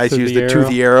you guys use, the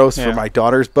toothy arrows for my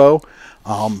daughter's bow,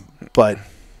 but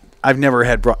I've never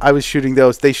had. I was shooting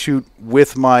those. They shoot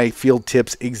with my field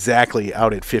tips exactly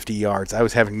out at 50 yards. I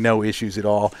was having no issues at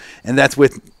all, and that's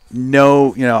with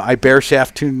no. I bare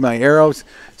shaft tuned my arrows,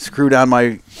 screwed on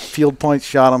my field points,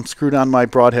 shot them. Screwed on my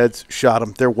broadheads, shot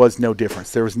them. There was no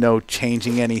difference. There was no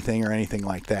changing anything or anything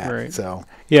like that. Right. So.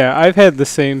 Yeah, I've had the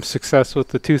same success with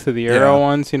the tooth of the arrow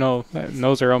ones. And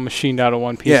those are all machined out of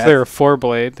one piece. Yeah. They're a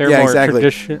 4-blade. They're more exactly.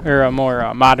 traditional or a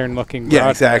more modern looking. Yeah,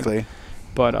 exactly.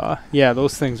 But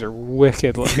those things are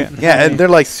wicked looking. Yeah, and they're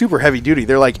like super heavy duty.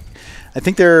 They're like, I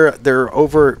think they're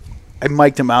over. I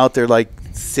mic'd them out. They're like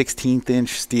 16th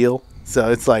inch steel.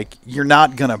 So it's like you're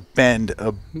not gonna bend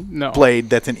a blade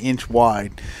that's an inch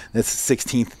wide. That's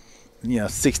 16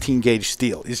 gauge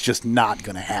steel. It's just not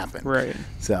gonna happen. Right.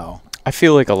 So. I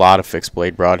feel like a lot of fixed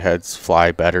blade broadheads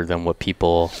fly better than what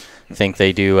people think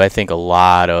they do. I think a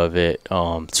lot of it,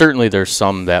 certainly there's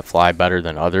some that fly better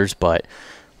than others, but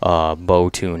bow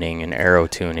tuning and arrow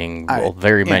tuning,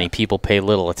 many people pay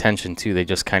little attention to. They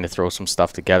just kind of throw some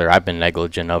stuff together. I've been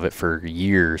negligent of it for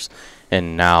years,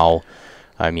 and now,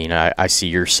 I see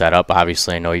your setup.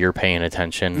 Obviously, I know you're paying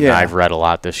attention. Yeah. I've read a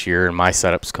lot this year, and my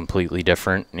setup's completely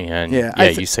different. And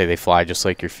you say they fly just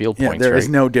like your field points. Yeah, there is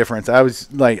no difference. I was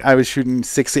shooting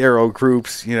 6 arrow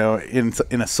groups, in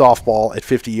a softball at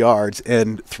 50 yards,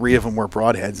 and 3 of them were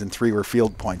broadheads and 3 were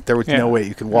field point. There was no way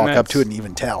you could walk up to it and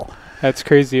even tell. That's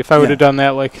crazy. If I would have done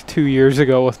that like 2 years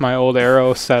ago with my old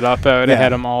arrow setup, I would have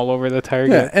had them all over the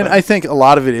target. Yeah, and I think a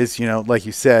lot of it is, like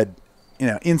you said,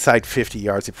 inside 50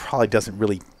 yards, it probably doesn't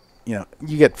really,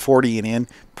 you get 40 and in,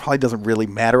 probably doesn't really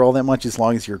matter all that much as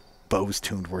long as your bow's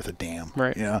tuned worth a damn.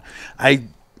 Right.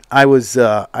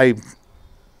 I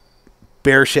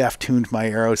bare shaft tuned my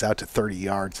arrows out to 30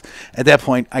 yards. At that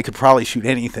point, I could probably shoot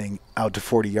anything out to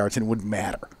 40 yards and it wouldn't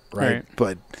matter. Right.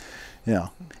 But,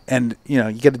 and,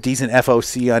 you get a decent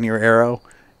FOC on your arrow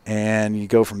and you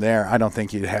go from there. I don't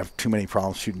think you'd have too many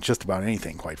problems shooting just about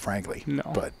anything, quite frankly. No.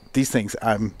 But these things,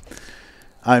 I'm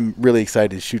really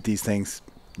excited to shoot these things.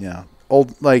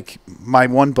 Like my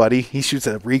one buddy, he shoots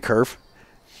a recurve,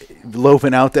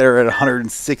 loping out there at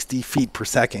 160 feet per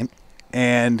second,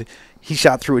 and he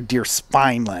shot through a deer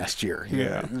spine last year.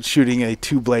 Shooting a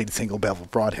 2-blade single bevel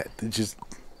broadhead. It just,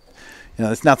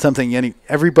 it's not something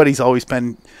everybody's always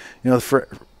been, for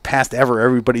past ever,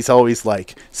 everybody's always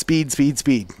like speed,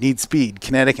 need speed,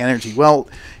 kinetic energy. Well,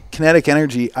 kinetic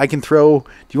energy, I can throw. Do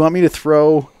you want me to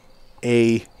throw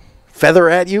a feather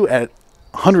at you at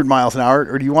 100 miles an hour,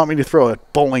 or do you want me to throw a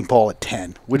bowling ball at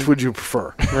 10? Which would you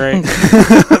prefer? Right.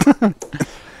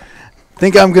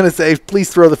 Think I'm going to say,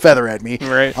 please throw the feather at me.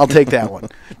 Right. I'll take that one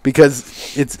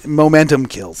because it's momentum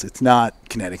kills. It's not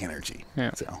kinetic energy.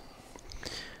 Yeah. So,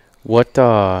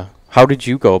 how did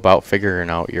you go about figuring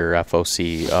out your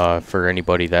FOC for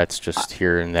anybody that's just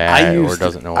hearing that or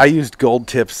doesn't know? I used Gold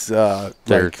Tips. Their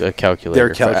calculator. Their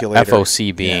calculator.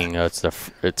 FOC being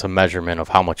it's a measurement of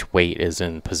how much weight is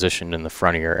positioned in the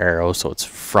front of your arrow. So it's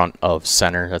front of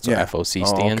center. That's what FOC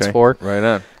stands for. Right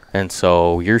on. And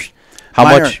so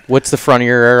what's the front of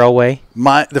your arrow weigh?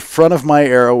 The front of my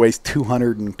arrow weighs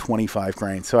 225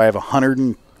 grains. So I have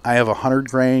 100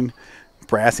 grain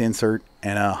brass insert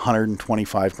and a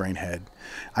 125 grain head.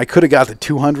 I could have got the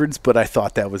 200s, but I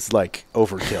thought that was like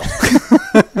overkill.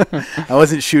 I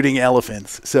wasn't shooting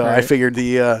elephants, so I figured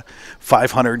the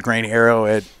 500 grain arrow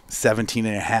at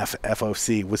 17.5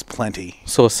 FOC was plenty.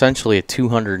 So essentially a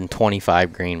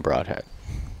 225 grain broadhead.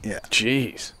 Yeah.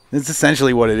 Jeez. That's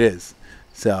essentially what it is.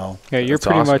 So yeah, you're that's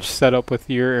pretty awesome. much set up with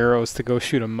your arrows to go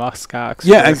shoot a muskox.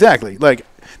 yeah, exactly. Like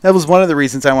that was one of the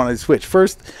reasons I wanted to switch.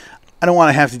 First, I don't want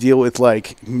to have to deal with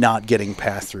like not getting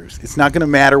pass-throughs. It's not going to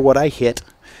matter what I hit.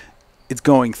 It's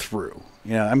going through.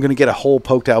 I'm going to get a hole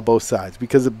poked out both sides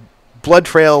because a blood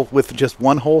trail with just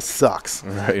one hole sucks.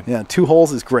 Right. Yeah, 2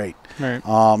 holes is great. Right.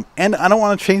 And I don't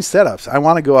want to change setups. I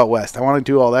want to go out west. I want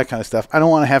to do all that kind of stuff. I don't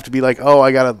want to have to be like, oh,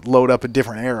 I got to load up a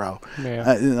different arrow.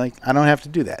 Yeah. I don't have to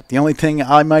do that. The only thing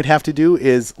I might have to do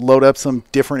is load up some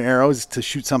different arrows to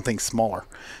shoot something smaller.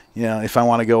 If I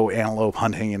want to go antelope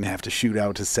hunting and have to shoot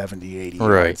out to 70, 80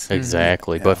 yards. Right,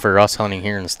 exactly. Yeah. But for us hunting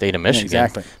here in the state of Michigan,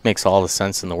 makes all the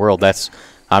sense in the world.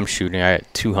 I'm shooting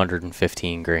at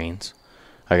 215 grains.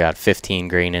 I got 15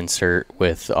 grain insert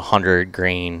with 100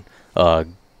 grain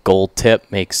gold tip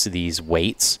makes these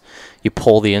weights. You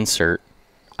pull the insert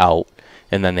out,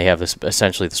 and then they have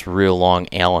essentially this real long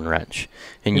Allen wrench,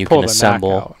 and you can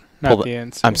assemble. Pull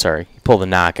the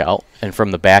knockout, and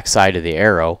from the back side of the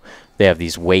arrow, they have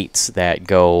these weights that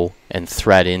go and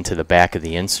thread into the back of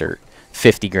the insert.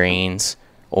 50 grains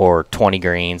or 20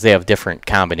 grains. They have different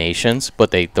combinations,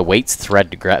 but the weights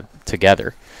thread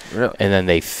together. Really? And then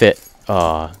they fit,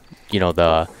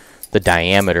 the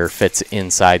diameter fits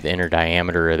inside the inner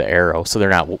diameter of the arrow. So they're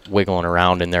not wiggling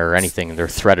around in there or anything. They're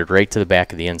threaded right to the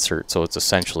back of the insert. So it's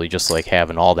essentially just like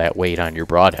having all that weight on your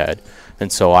broadhead.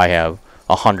 And so I have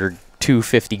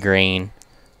 250 grain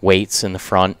weights in the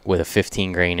front with a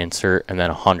 15 grain insert and then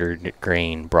 100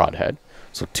 grain broadhead.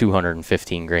 So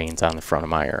 215 grains on the front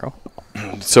of my arrow.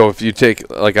 So if you take,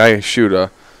 like I shoot a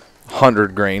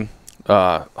 100 grain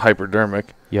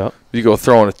hypodermic. Yep. You go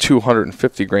throwing a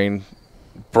 250 grain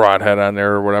broadhead on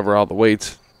there or whatever, all the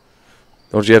weights.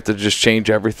 Don't you have to just change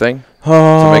everything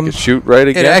to make it shoot right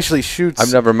again? It actually shoots.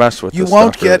 I've never messed with you this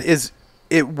won't stuff, get really.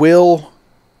 it will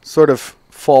sort of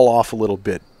fall off a little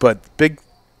bit, but big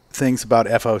things about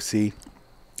FOC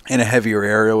in a heavier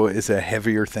arrow is a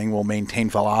heavier thing will maintain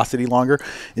velocity longer.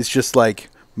 It's just like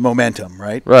momentum,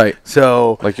 right? Right.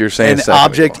 So like you're saying, an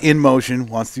object in motion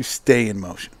wants to stay in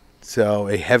motion. So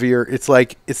a heavier, it's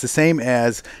the same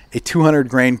as a 200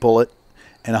 grain bullet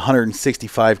and a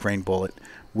 165 grain bullet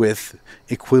with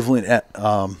equivalent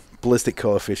ballistic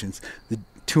coefficients. The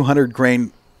 200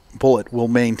 grain bullet will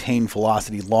maintain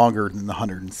velocity longer than the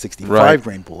 165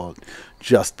 grain bullet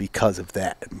just because of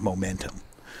that momentum.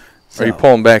 So, are you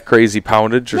pulling back crazy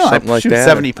poundage or something like that?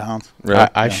 70 pounds. Really?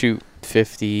 I shoot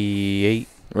 58.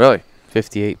 Really?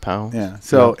 58 pounds. Yeah.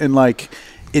 So, and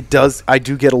I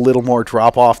do get a little more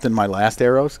drop off than my last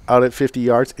arrows out at 50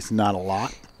 yards. It's not a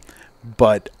lot,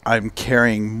 but I'm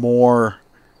carrying more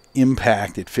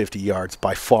impact at 50 yards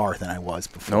by far than I was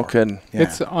before. No kidding. Yeah.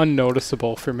 It's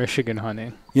unnoticeable for Michigan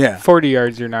hunting. Yeah. 40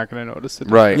 yards, you're not going to notice it.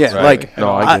 Right. Yeah. Right.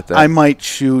 No, I get that. I might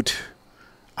shoot.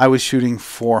 I was shooting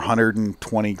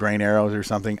 420 grain arrows or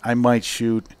something. I might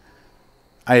shoot.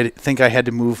 I think I had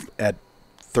to move at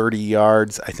 30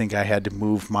 yards. I think I had to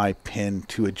move my pin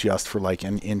to adjust for like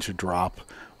an inch of drop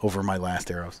over my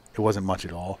last arrows. It wasn't much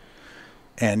at all.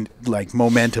 And like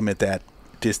momentum at that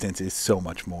distance is so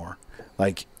much more.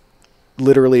 Like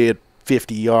literally at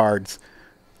 50 yards.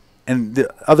 And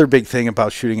the other big thing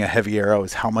about shooting a heavy arrow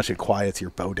is how much it quiets your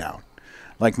bow down.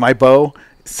 Like my bow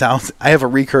I have a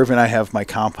recurve and I have my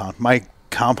compound. My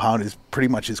compound is pretty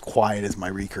much as quiet as my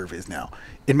recurve is now.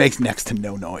 It makes next to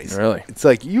no noise. Really? It's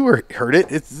like you heard it.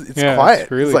 It's yeah, quiet.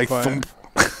 It's really like quiet.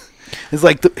 It's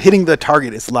like hitting the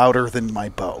target is louder than my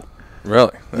bow.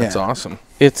 Really? That's Yeah. awesome.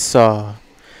 It's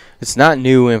not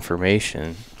new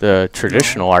information. The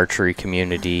traditional archery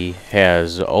community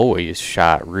has always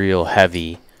shot real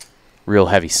heavy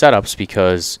setups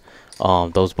because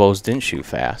those bows didn't shoot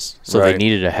fast. So they Right.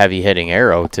 needed a heavy hitting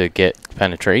arrow to get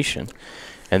penetration.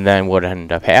 And then what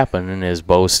ended up happening is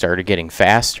bows started getting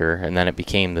faster, and then it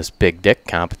became this big dick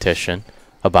competition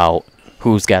about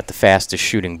who's got the fastest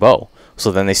shooting bow.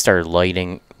 So then they started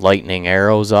lightning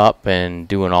arrows up and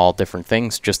doing all different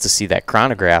things just to see that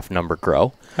chronograph number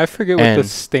grow. I forget what the And-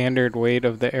 standard weight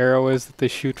of the arrow is that they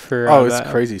shoot for. Oh, it's the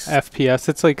crazy. FPS.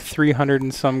 It's like 300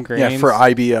 and some grains. Yeah, for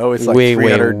IBO, it's like way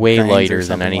 300 grains or lighter than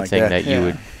something like anything that you Yeah.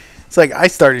 would. It's like I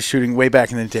started shooting way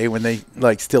back in the day when they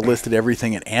like still listed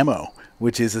everything in ammo,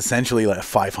 which is essentially like a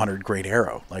 500 grade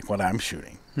arrow, like what I'm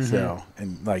shooting. So,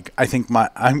 and like I think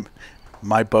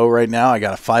my bow right now, I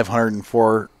got a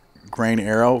 504 grain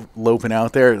arrow loping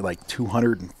out there at like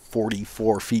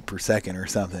 244 feet per second or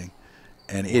something,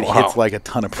 and it Wow. hits like a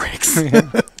ton of bricks.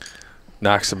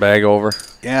 Knocks the bag over.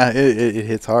 Yeah, it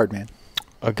hits hard, man.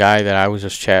 A guy that I was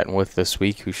just chatting with this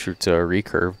week who shoots a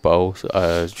recurve bow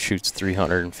shoots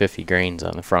 350 grains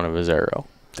on the front of his arrow.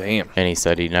 Damn. And he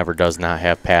said he never does not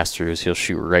have pass-throughs. He'll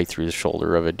shoot right through the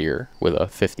shoulder of a deer with a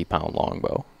 50-pound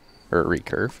longbow or a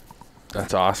recurve.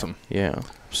 That's awesome. Yeah.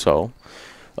 So,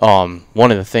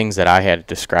 one of the things that I had it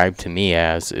described to me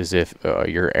as is if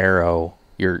your arrow,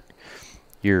 your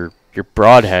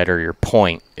broadhead or your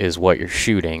point is what you're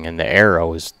shooting, and the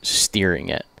arrow is steering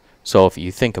it. So if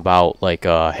you think about like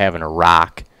having a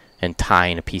rock and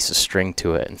tying a piece of string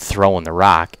to it and throwing the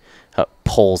rock,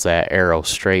 pulls that arrow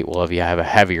straight. Well, if you have a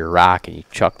heavier rock and you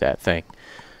chuck that thing,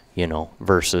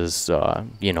 versus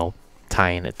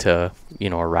tying it to a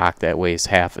rock that weighs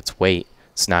half its weight,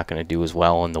 it's not going to do as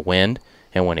well in the wind.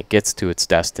 And when it gets to its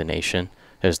destination,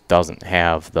 it just doesn't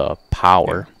have the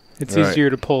power. It's Right. easier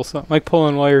to pull something, like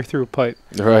pulling wire through a pipe.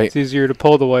 Right. It's easier to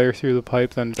pull the wire through the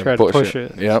pipe than to Than try to push push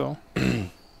it. it. Yep. So.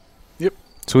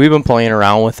 So we've been playing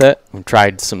around with it. We've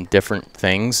tried some different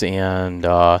things, and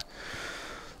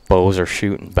bows are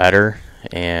shooting better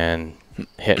and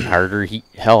hitting harder.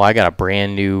 I got a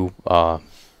brand new,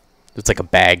 it's like a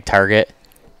bag target.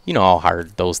 You know how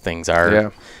hard those things are. Yeah.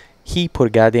 He put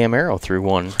a goddamn arrow through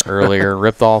one earlier,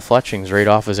 ripped all fletchings right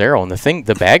off his arrow, and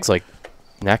the bag's like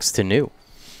next to new.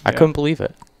 I Yeah. couldn't believe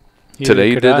it. Today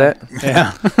you could did I. that?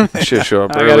 Yeah. I should show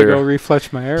up I gotta go earlier.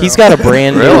 refletch my arrow. He's got a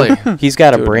brand new. Really? He's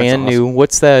got a Dude, that's brand new. awesome.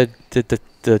 What's the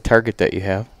target that you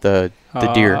have? The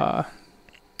deer.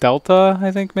 Delta,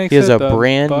 I think, makes He has it. a the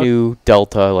brand buck. new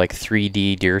Delta like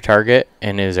 3D deer target,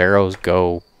 and his arrows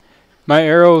go. My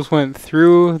arrows went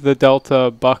through the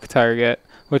Delta buck target,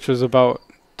 which was about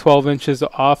 12 inches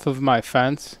off of my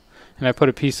fence, and I put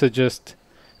a piece of just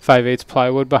 5/8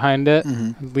 plywood behind it,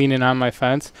 leaning on my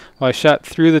fence. Well, I shot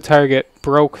through the target,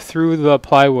 broke through the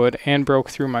plywood, and broke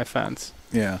through my fence.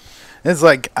 Yeah. It's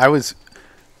like I was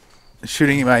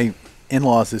shooting my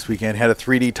in-laws this weekend, had a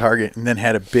 3D target, and then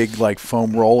had a big like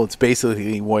foam roll. It's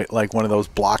basically like one of those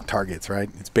block targets, right?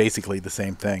 It's basically the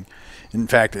same thing. In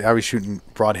fact, I was shooting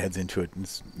broadheads into it, and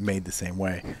it's made the same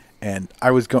way. And I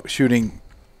was shooting,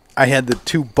 I had the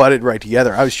two butted right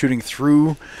together. I was shooting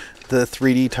through the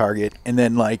 3D target and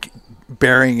then like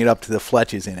burying it up to the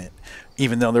fletches in it,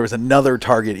 even though there was another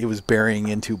target it was burying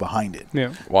into behind it.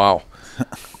 Yeah. Wow.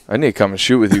 I need to come and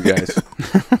shoot with you guys.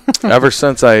 Ever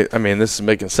since I mean, this is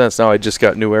making sense now. I just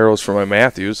got new arrows for my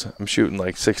Matthews. I'm shooting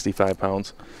like 65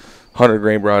 pounds, 100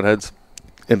 grain broadheads,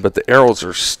 but the arrows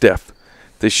are stiff.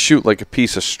 They shoot like a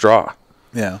piece of straw.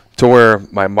 Yeah. To where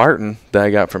my Martin that I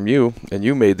got from you, and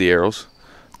you made the arrows,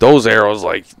 those arrows,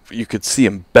 like, you could see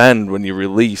them bend when you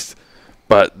released,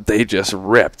 but they just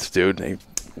ripped, dude. They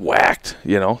whacked,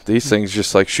 These things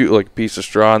just, like, shoot like a piece of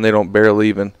straw, and they don't barely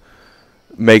even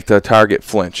make the target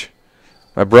flinch.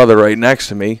 My brother right next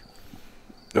to me,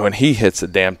 when he hits the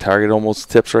damn target, it almost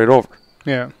tips right over.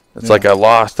 Yeah. It's like I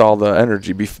lost all the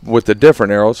energy with the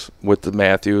different arrows, with the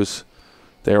Matthews.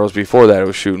 The arrows before that, it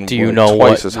was shooting Do you know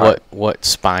twice as hard. what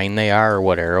spine they are or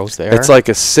what arrows they are? It's like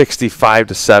a 65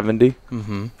 to 70.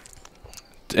 Mm-hmm.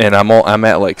 And I'm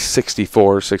at like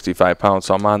 64, 65 pounds,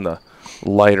 so I'm on the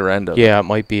lighter end of it. Yeah, it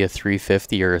might be a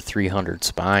 350 or a 300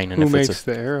 spine. And Who if makes it's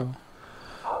the arrow?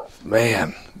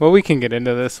 Man. Well, we can get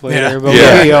into this later. Yeah. But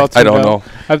Yeah, maybe I'll I don't know.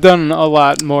 I've done a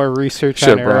lot more research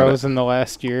Should've on brought arrows it. in the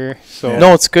last year. So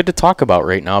no, it's good to talk about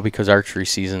right now because archery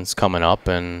season's coming up,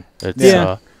 and it's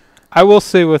Yeah. I will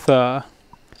say with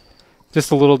just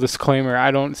a little disclaimer,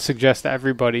 I don't suggest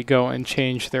everybody go and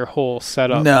change their whole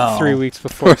setup No. 3 weeks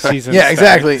before season Yeah, starts,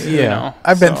 exactly. you know,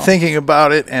 I've been so. thinking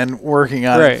about it and working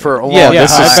on Right. it for a long Yeah, time.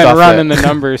 this is I've been stuff running that- the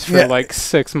numbers for Yeah. like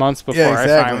 6 months before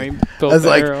exactly. I finally built was the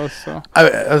like- arrows. So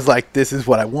I was like, this is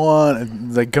what I want.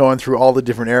 And like going through all the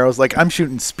different arrows. Like I'm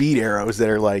shooting speed arrows that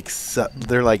are like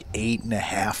they're like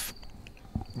 8.5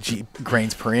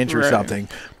 grains per inch or Right. something.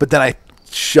 But then I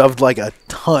shoved like a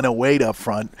ton of weight up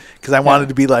front because I wanted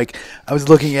to be like, I was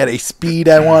looking at a speed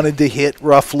I wanted to hit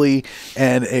roughly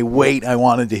and a weight I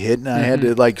wanted to hit, and I had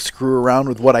to like screw around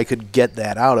with what I could get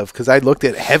that out of because I looked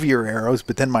at heavier arrows,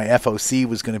 but then my FOC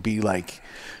was going to be like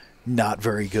not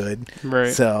very good.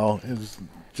 Right. So it was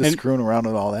just And- screwing around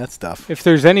with all that stuff. if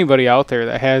there's anybody out there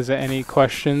that has any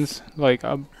questions like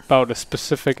about a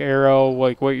specific arrow,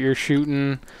 like what you're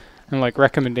shooting and like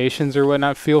recommendations or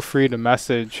whatnot, feel free to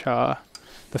message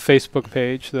the Facebook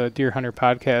page, the Deer Hunter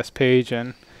Podcast page,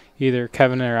 and either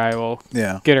Kevin or I will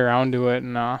Yeah. get around to it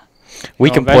and We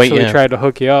can point eventually you. try to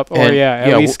hook you up, or And, at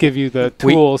yeah, least give you the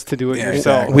we- tools to do it Yeah,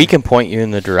 yourself. exactly. We can point you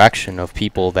in the direction of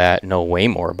people that know way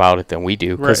more about it than we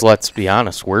do. Because Right. let's be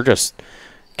honest, we're just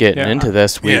getting Yeah. into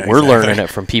this. Yeah, We're exactly. learning it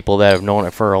from people that have known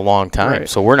it for a long time. Right.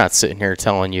 So we're not sitting here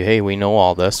telling you, hey, we know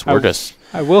all this. We're just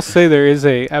I will say there is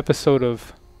a episode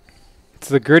of it's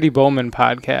the Gritty Bowman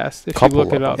podcast. If Couple you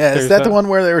look of it up, Yeah, is there's that the a- one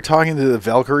where they were talking to the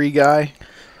Valkyrie guy?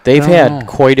 they've I don't had know.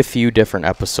 quite a few different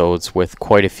episodes with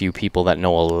quite a few people that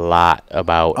know a lot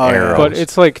about Oh, yeah. arrows. But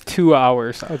it's like 2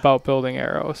 hours about building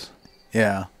arrows.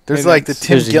 Yeah. There's And like the it's-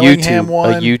 Tim There's Gillingham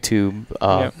one. a YouTube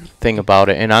Yep. thing about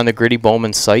it, and on the Gritty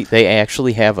Bowman site, they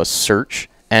actually have a search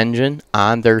engine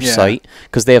on their Yeah. site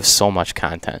because they have so much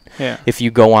content. Yeah. If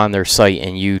you go on their site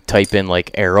and you type in like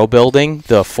arrow building,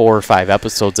 the 4 or 5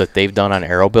 episodes that they've done on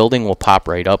arrow building will pop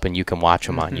right up, and you can watch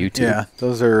them on YouTube. Yeah,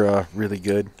 those are really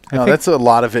good. I No, think- that's a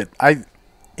lot of it. I've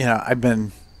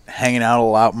been hanging out a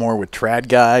lot more with trad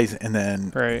guys and then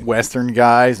Right. Western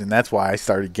guys, and that's why I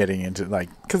started getting into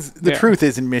because the Yeah. truth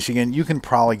is in Michigan you can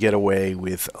probably get away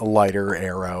with a lighter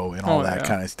arrow and all Oh, that yeah.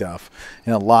 kind of stuff.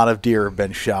 And a lot of deer have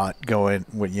been shot going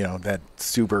with that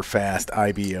super fast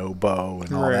IBO bow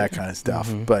and all Right. that kind of stuff.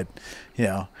 Mhm. But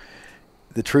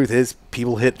the truth is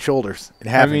people hit shoulders. It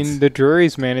I happens. mean, the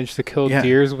Drury's managed to kill Yeah.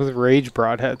 deers with rage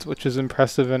broadheads, which is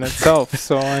impressive in itself.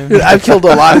 So Dude, I've killed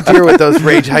a lot of deer with those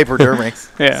Rage hypodermics.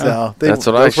 Yeah. So That's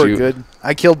what those I were shoot. good.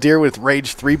 I killed deer with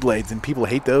Rage 3 blades, and people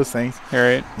hate those things.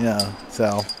 right. Yeah.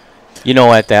 So You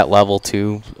know, at that level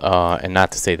too, and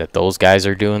not to say that those guys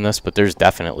are doing this, but there's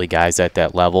definitely guys at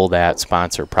that level that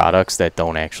sponsor products that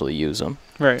don't actually use them.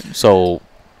 Right. So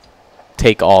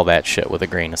take all that shit with a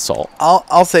grain of salt.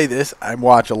 I'll say this: I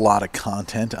watch a lot of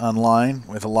content online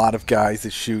with a lot of guys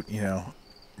that shoot,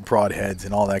 broadheads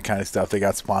and all that kind of stuff. They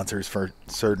got sponsors for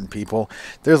certain people.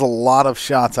 There's a lot of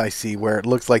shots I see where it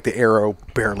looks like the arrow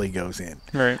barely goes in.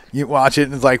 Right. You watch it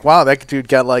and it's like, wow, that dude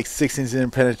got like 6 inches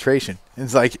in penetration.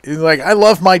 It's like I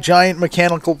love my giant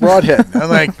mechanical broadhead. I'm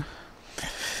like,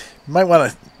 you might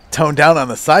want to tone down on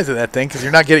the size of that thing because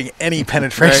you're not getting any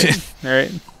penetration.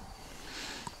 Right.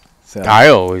 So, I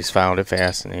always found it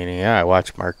fascinating. Yeah, I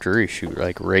watched Mark Drury shoot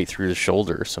like right through the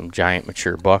shoulder some giant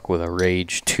mature buck with a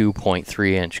Rage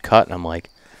 2.3 inch cut, and I'm like,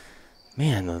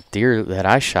 man, the deer that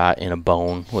I shot in a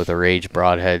bone with a Rage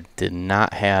broadhead did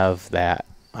not have that.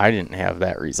 I didn't have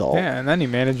that result. Yeah, and then he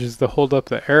manages to hold up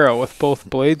the arrow with both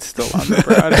blades still on the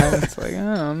broadhead. It's like,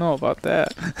 I don't know about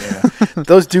that. yeah.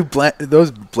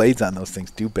 Those blades on those things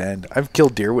do bend. I've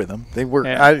killed deer with them. They work.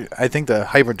 Yeah. I think the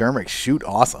hypodermics shoot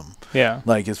awesome. Yeah.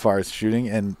 Like as far as shooting,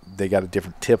 and they got a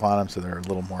different tip on them, so they're a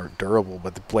little more durable.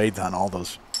 But the blades on all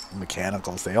those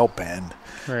mechanicals, they all bend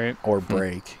Right. or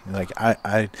break. Like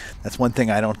I that's one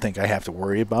thing I don't think I have to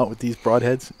worry about with these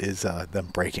broadheads is them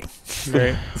breaking.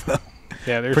 Right.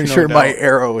 Yeah, there's Pretty no sure doubt. my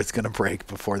arrow is going to break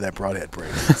before that broadhead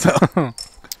breaks. So Yeah,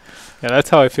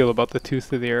 that's how I feel about the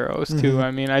tooth of the arrows too. Mhm.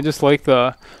 I mean, I just like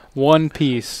the one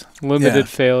piece, limited Yeah.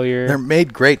 failure. they're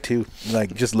made great too.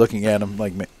 Like just looking at them,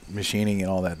 like machining and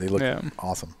all that, they look Yeah.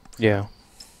 awesome. Yeah,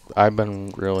 I've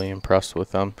been really impressed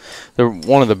with them. They're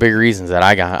one of the big reasons that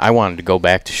I wanted to go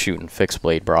back to shooting fixed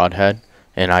blade broadhead,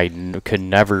 and I could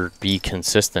never be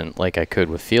consistent like I could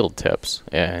with field tips,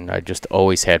 and I just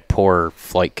always had poor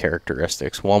flight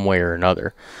characteristics one way or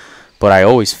another. But I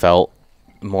always felt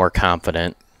more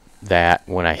confident that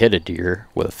when I hit a deer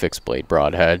with a fixed blade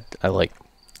broadhead,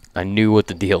 I knew what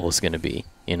the deal was going to be,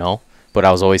 But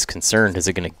I was always concerned, is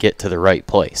it going to get to the right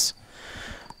place?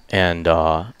 And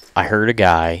I heard a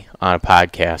guy on a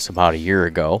podcast about a year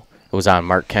ago. It was on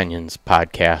Mark Kenyon's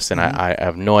podcast, and I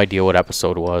have no idea what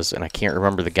episode it was, and I can't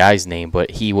remember the guy's name,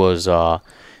 but he was a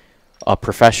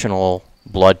professional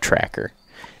blood tracker.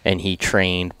 and he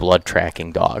trained blood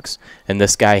tracking dogs. And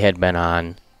this guy had been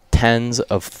on tens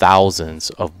of thousands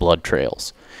of blood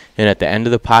trails. And at the end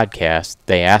of the podcast,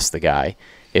 they asked the guy,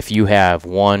 if you have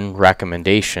one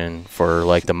recommendation for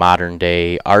like the modern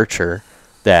day archer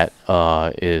that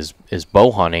is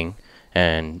bow hunting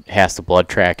and has to blood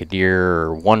track a deer,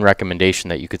 or one recommendation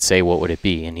that you could say, what would it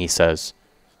be? And he says,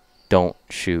 don't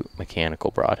shoot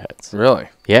mechanical broadheads. Really?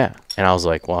 Yeah. And I was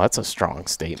like, well, that's a strong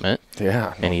statement.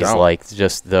 Yeah. And he's like,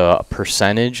 just the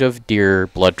percentage of deer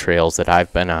blood trails that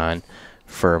I've been on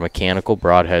for mechanical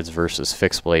broadheads versus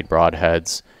fixed blade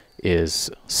broadheads is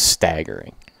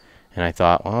staggering. And I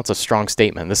thought, well, that's a strong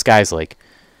statement. This guy's like,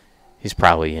 he's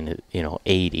probably in,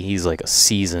 80. He's like a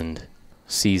seasoned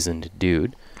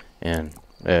dude. And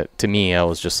to me, I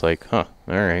was just like, huh,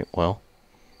 all right, well,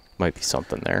 might be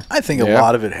something there. I think a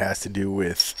lot of it has to do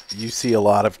with, you see a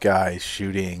lot of guys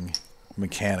shooting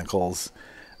mechanicals,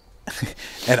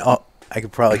 and I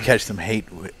could probably catch some hate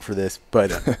for this,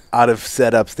 but out of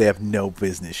setups they have no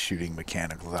business shooting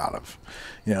mechanicals out of.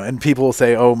 And people will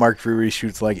say, oh, Mark Drury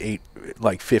shoots like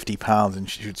 50 pounds and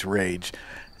shoots rage.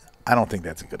 I don't think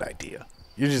that's a good idea.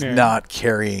 You're just not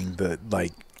carrying the,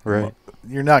 right.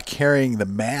 You're not carrying the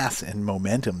mass and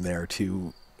momentum there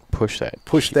to push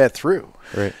that through.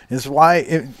 Right. It's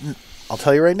why I'll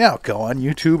tell you right now, go on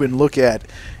YouTube and look at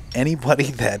anybody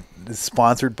that is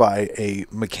sponsored by a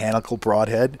mechanical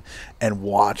broadhead and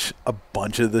watch a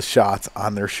bunch of the shots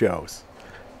on their shows.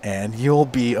 And you'll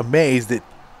be amazed at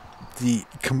the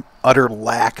utter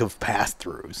lack of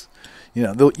pass-throughs.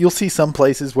 You'll see some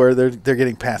places where they're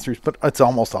getting pass-throughs, but it's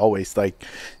almost always like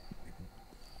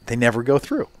they never go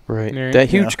through. Right. That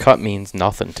huge cut means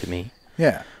nothing to me.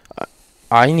 Yeah.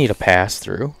 I need a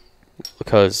pass-through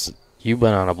because you've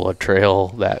been on a blood trail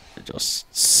that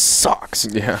just sucks.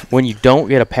 Yeah. When you don't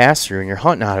get a pass-through and you're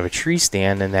hunting out of a tree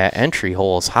stand and that entry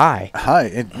hole is high.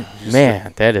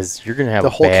 Man, you're going to have the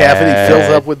whole cavity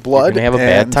fills up with blood. You're going to have a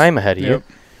bad time ahead of you.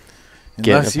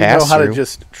 Unless you know how to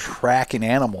just track an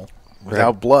animal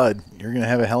without blood, you're going to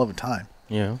have a hell of a time.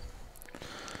 Yeah.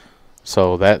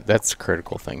 So that's a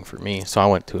critical thing for me. So I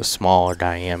went to a smaller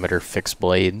diameter fixed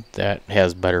blade that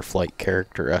has better flight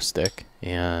characteristic,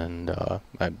 and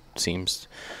that seems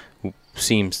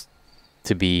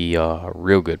to be a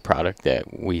real good product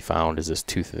that we found is this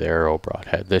Tooth of the Arrow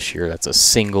broadhead this year. That's a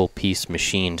single piece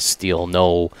machined steel,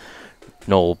 no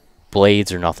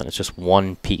blades or nothing. It's just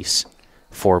one piece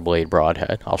 4-blade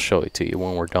broadhead. I'll show it to you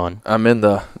when we're done. I'm in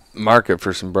the market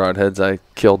for some broadheads. I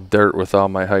killed dirt with all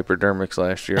my hypodermics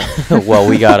last year. Well,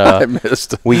 we got I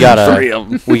missed 3 of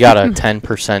them. We got a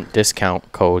 10%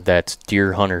 discount code that's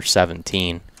Deer Hunter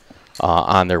 17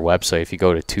 on their website. If you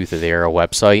go to Tooth of the Arrow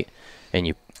website and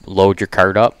you load your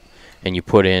cart up and you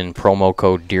put in promo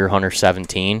code Deer Hunter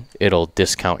 17, it'll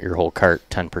discount your whole cart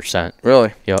 10%.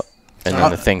 Really? Yep. And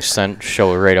then the things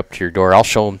show right up to your door. I'll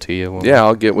show them to you. Yeah,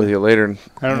 I'll get with you later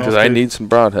because I need some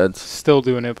broadheads. Still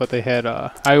doing it, but they had.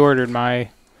 I ordered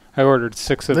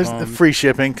 6 of them. There's the free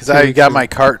shipping because I got my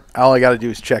cart. All I got to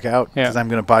do is check out because I'm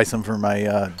going to buy some for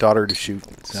my daughter to shoot.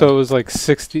 So it was like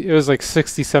 60. It was like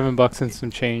 $67 and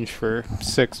some change for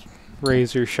 6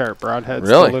 razor sharp broadheads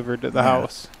delivered to the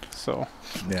house. So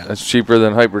that's cheaper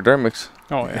than hypodermics.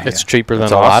 Oh yeah, it's cheaper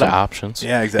than a lot of options.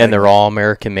 Yeah, exactly. And they're all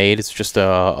American made. It's just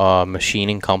a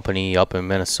machining company up in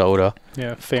Minnesota.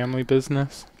 Yeah, family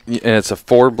business. And it's a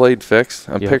 4-blade fix.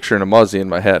 I'm picturing a Muzzy in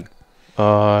my head.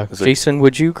 Jason,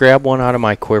 would you grab one out of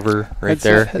my quiver right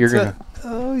there? You're gonna.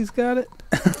 Oh, he's got it.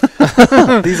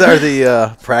 These are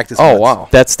the practice. Oh, wow.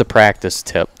 That's the practice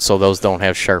tip. So those don't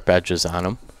have sharp edges on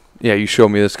them. Yeah, you showed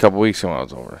me this a couple weeks ago when I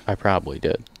was over. I probably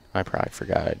did. I probably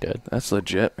forgot I did. That's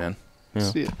legit, man. Yeah.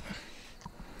 See it.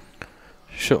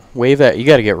 Wave that. You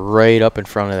got to get right up in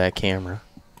front of that camera.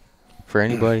 For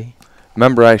anybody.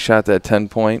 Remember I shot that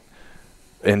 10-point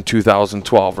in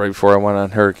 2012, right before I went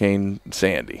on Hurricane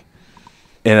Sandy.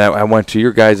 And I went to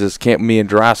your guys' camp. Me and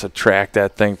Drasa tracked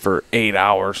that thing for 8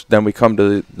 hours. Then we come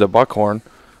to the Buckhorn,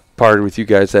 partied with you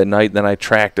guys that night. Then I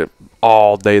tracked it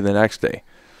all day the next day.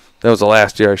 That was the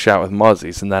last year I shot with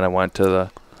Muzzies. And then I went to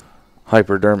the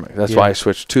hypodermic. That's why I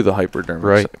switched to the hypodermic.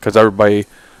 Right. Because everybody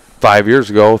 5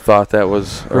 years ago thought that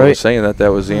was, or was saying that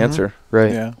was the answer.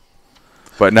 Right. Yeah.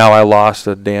 But now I lost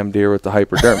a damn deer with the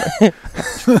hypodermic.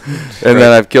 And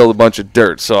then I've killed a bunch of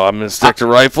dirt. So I'm going to stick to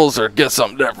rifles or get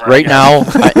something different. Right now,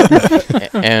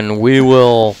 and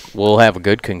we'll have a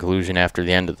good conclusion after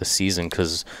the end of the season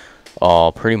because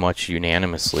pretty much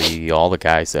unanimously all the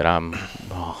guys that I'm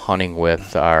hunting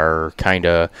with are kind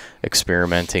of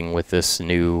experimenting with this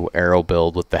new arrow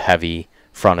build with the heavy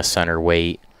front of center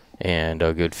weight and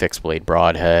a good fixed blade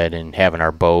broadhead and having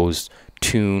our bows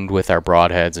tuned with our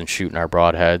broadheads and shooting our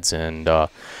broadheads, and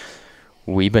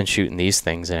we've been shooting these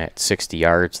things, and at 60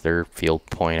 yards, they're field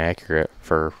point accurate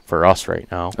for us right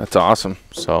now. That's awesome.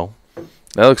 So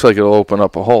That looks like it'll open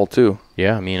up a hole too.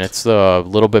 yeah, I mean it's a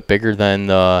little bit bigger than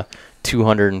the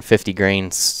 250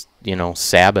 grains,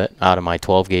 sabot out of my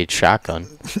 12 gauge shotgun.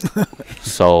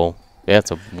 So yeah,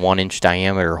 it's a 1-inch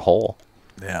diameter hole.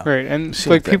 Yeah. Right, and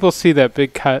people see that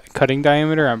big cutting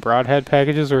diameter on broadhead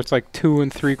packages where it's like 2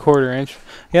 3/4 inch.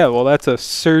 Yeah, well, that's a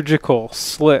surgical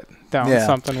slit down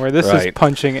something where this is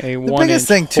punching a 1-inch. The biggest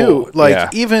thing hole. too,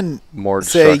 even more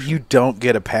say you don't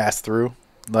get a pass through,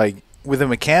 like with a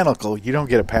mechanical, you don't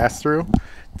get a pass through.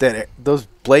 That those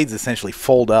blades essentially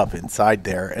fold up inside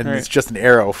there, and it's just an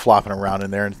arrow flopping around in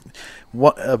there. And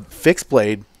a fixed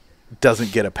blade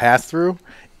doesn't get a pass through.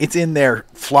 It's in there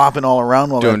flopping all around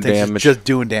while that thing's just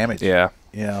doing damage. Yeah.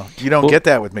 You don't get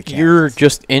that with mechanicals. You're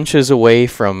just inches away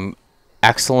from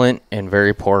excellent and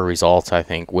very poor results, I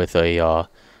think, with a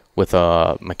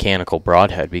mechanical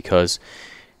broadhead, because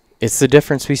it's the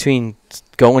difference between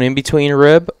going in between a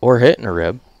rib or hitting a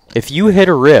rib. If you hit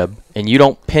a rib and you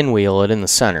don't pinwheel it in the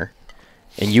center,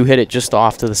 and you hit it just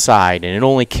off to the side, and it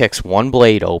only kicks one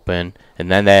blade open,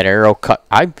 and then that arrow cut.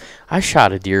 I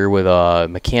shot a deer with a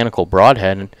mechanical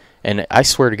broadhead, and I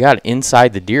swear to God,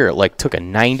 inside the deer, it like took a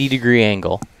 90-degree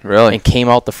angle, really, and came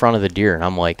out the front of the deer, and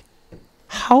I'm like,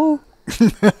 how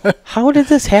did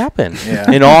this happen?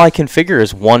 Yeah. And all I can figure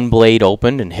is one blade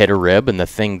opened and hit a rib, and the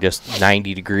thing just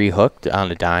 90-degree hooked on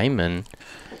a dime, and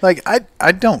like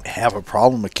I don't have a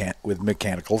problem with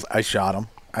mechanicals. I shot them.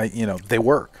 They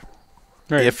work.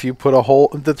 Right. If you put a hole,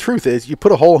 the truth is, you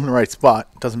put a hole in the right spot,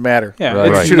 it doesn't matter. Yeah,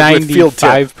 Right. it's Shoot it with field tip.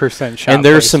 95% shot. and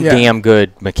there's place. some damn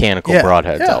good mechanical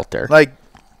broadheads out there. Like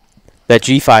That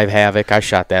G5 Havoc, I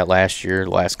shot that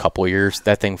last couple of years.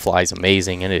 That thing flies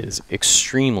amazing, and it is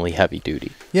extremely heavy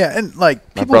duty. yeah, and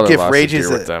like My people brother give lost a rages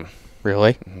deer with them.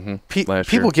 Really? Last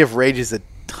people year. give rages a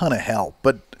ton of hell,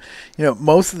 but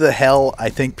most of the hell I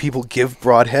think people give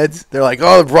broadheads, they're like,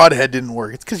 oh, the broadhead didn't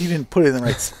work. It's because you didn't put it in the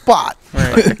right spot.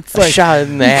 Right. It's I like shot it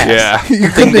in the ass. Yeah. you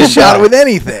couldn't have shot it with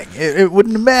anything. It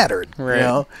wouldn't have mattered.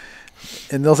 Right.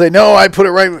 And they'll say, no, I put it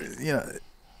right.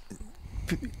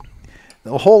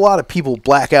 A whole lot of people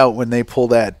black out when they pull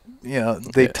that.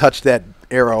 They touch that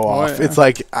arrow off. yeah. It's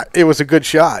like it was a good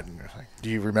shot. Do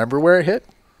you remember where it hit?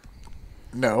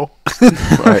 No.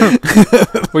 Right.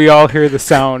 We all hear the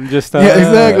sound. Just Yeah,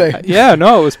 exactly. Yeah,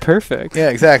 no, it was perfect. Yeah,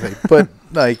 exactly. But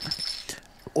like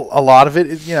a lot of it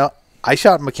is, I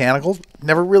shot mechanicals,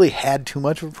 never really had too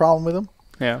much of a problem with them.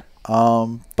 Yeah.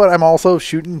 But I'm also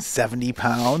shooting 70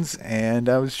 pounds, and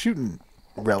I was shooting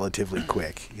relatively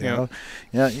quick. You know,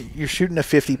 you're shooting a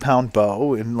 50-pound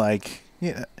bow, and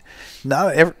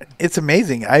it's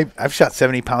amazing. I've shot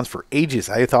 70 pounds for ages.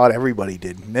 I thought everybody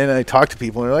did. And then I talk to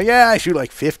people, and they're like, yeah, I shoot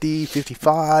like 50,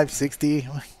 55, 60.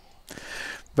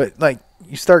 But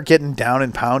you start getting down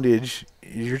in poundage,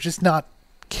 you're just not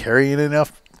carrying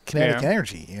enough kinetic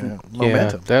energy,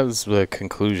 momentum. Yeah, that was the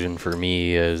conclusion for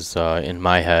me is in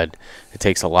my head, it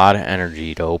takes a lot of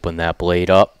energy to open that blade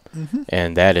up. Mm-hmm.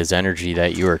 And that is energy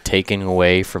that you are taking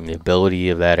away from the ability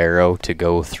of that arrow to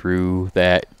go through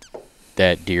that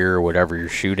deer or whatever you're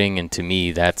shooting, and to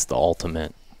me that's the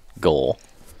ultimate goal.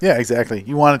 Yeah, exactly.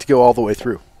 You want it to go all the way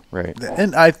through. Right.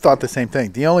 And I thought the same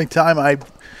thing. The only time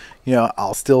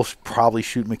I'll still probably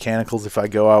shoot mechanicals if I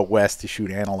go out west to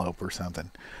shoot antelope or something,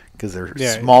 because they're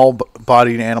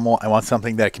small-bodied animal. I want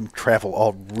something that can travel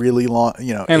all really long,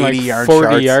 And 80 yards.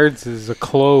 40 yards is a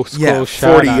close shot.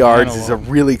 40 yards is a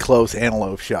antelope. really close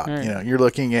antelope shot. Right. You're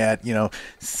looking at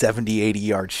 70,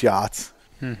 80-yard shots.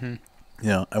 Mm-hmm.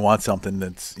 I want something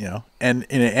that's, and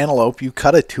in an antelope, you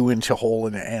cut a 2-inch hole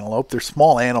in an antelope. They're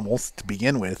small animals to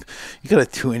begin with. You cut a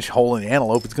 2-inch hole in an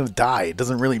antelope, it's going to die. It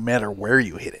doesn't really matter where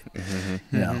you hit it.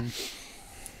 Mm-hmm.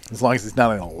 As long as it's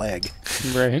not in a leg.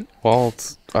 Right. Well,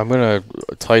 I'm going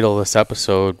to title this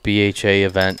episode BHA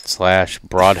event /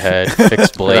 broadhead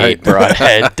fixed blade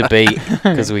broadhead debate,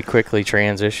 because we quickly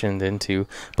transitioned into,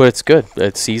 but it's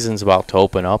good. Season's about to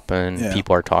open up, and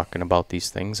people are talking about these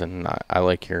things, and I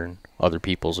like hearing other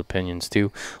people's opinions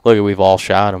too. Look, we've all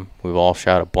shot them. We've all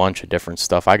shot a bunch of different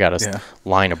stuff. I got a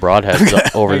line of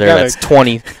broadheads over there that's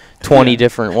 20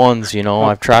 different ones.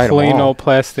 I've tried them all. Plain old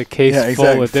plastic case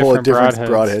full of different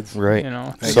broadheads. Right.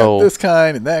 They So got this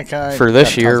kind and that kind. for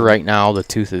this year, right now, the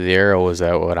tooth of the arrow is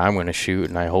what I'm going to shoot,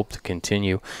 and I hope to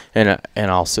continue. And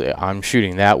I'll say I'm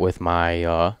shooting that with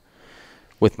my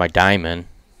diamond.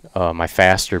 My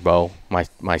faster bow, my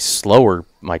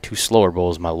two slower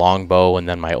bows, my long bow, and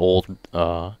then my old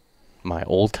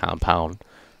compound.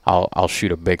 I'll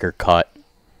shoot a bigger cut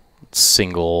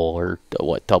single or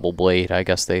double blade, I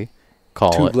guess they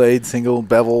call Two it. blade, single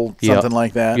bevel, Yep. something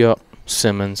like that. Yep.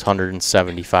 Simmons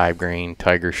 175 grain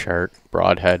Tiger Shark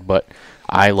broadhead, but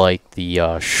I like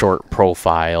the short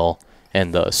profile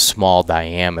and the small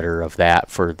diameter of that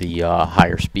for the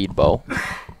higher speed bow.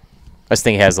 This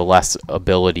thing has a less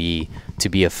ability to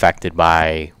be affected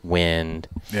by wind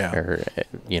or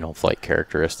flight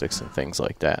characteristics and things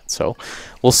like that. So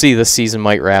we'll see. This season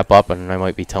might wrap up, and I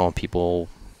might be telling people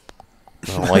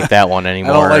I don't like that one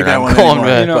anymore. I don't like that one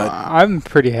anymore. I'm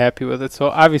pretty happy with it. So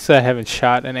obviously I haven't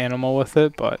shot an animal with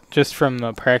it, but just from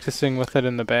the practicing with it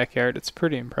in the backyard, it's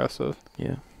pretty impressive.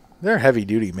 Yeah. They're heavy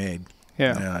duty made.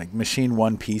 Yeah. Like machine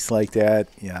one piece like that.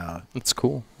 Yeah. It's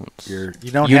cool. You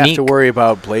don't have to worry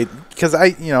about blade because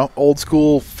old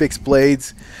school fixed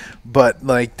blades, but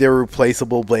like they're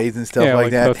replaceable blades and stuff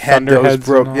like that. Had those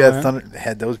broke. Yeah,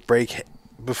 had those break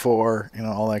before.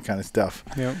 All that kind of stuff.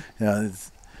 Yep.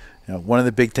 One of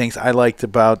the big things I liked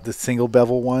about the single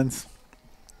bevel ones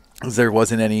is there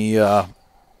wasn't any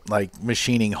like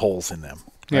machining holes in them.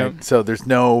 Right? Yep. So there's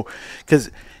no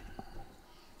because.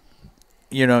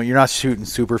 You're not shooting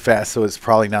super fast, so it's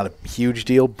probably not a huge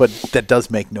deal, but that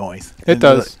does make noise. It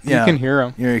does. You can hear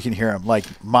them. You can hear them. Like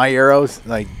my arrows,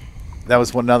 like that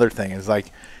was one other thing. Is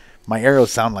like my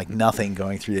arrows sound like nothing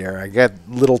going through the air. I got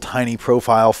little tiny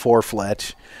profile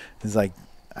 4-fletch. It's like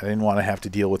I didn't want to have to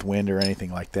deal with wind or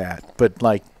anything like that. But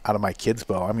like out of my kid's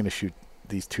bow, I'm going to shoot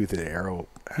these tooth of the arrow.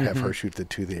 Have her shoot the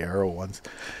tooth of the arrow ones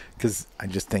because I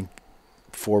just think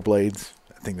 4 blades.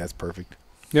 I think that's perfect.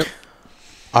 Yep.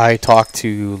 I talked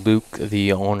to Luke,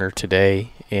 the owner, today,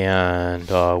 and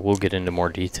we'll get into more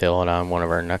detail on one of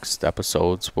our next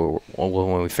episodes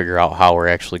when we figure out how we're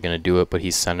actually going to do it, but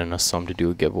he's sending us some to do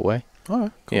a giveaway. All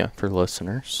right, cool. Yeah, for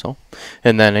listeners. So,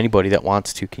 and then anybody that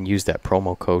wants to can use that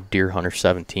promo code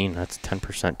DeerHunter17. That's a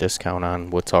 10% discount on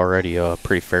what's already a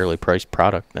pretty fairly priced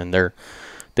product, and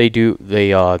they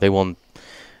will.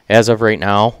 As of right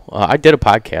now, I did a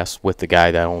podcast with the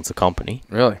guy that owns the company.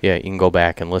 Really? Yeah, you can go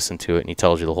back and listen to it, and he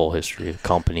tells you the whole history of the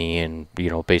company and,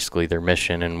 basically their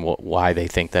mission and why they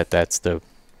think that that's the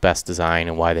best design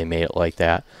and why they made it like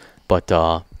that. But,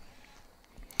 I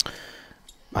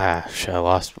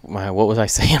lost what was I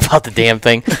saying about the damn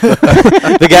thing?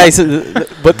 The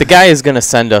guy is going to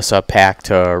send us a pack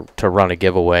to run a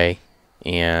giveaway,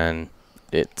 and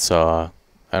it's,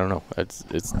 I don't know.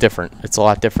 It's different. It's a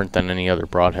lot different than any other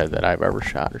broadhead that I've ever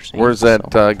shot or seen. Where's that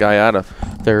guy out of?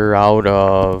 They're out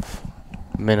of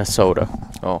Minnesota.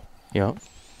 Oh. Yep.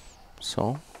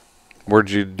 So.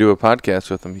 Where'd you do a podcast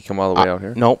with him? You come all the way out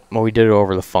here? Nope. Well, we did it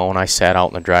over the phone. I sat out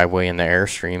in the driveway in the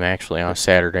Airstream actually on a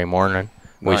Saturday morning.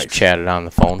 We Nice. chatted on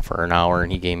the phone for an hour,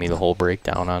 and he gave me the whole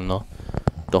breakdown on the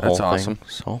whole thing. Awesome.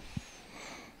 So.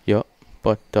 Yep.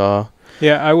 But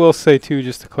Yeah, I will say, too,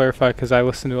 just to clarify, because I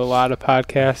listen to a lot of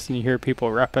podcasts, and you hear people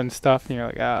repping stuff, and you're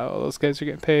like, those guys are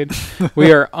getting paid.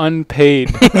 We are unpaid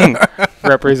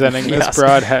representing this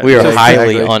broadhead. We are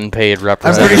highly unpaid I'm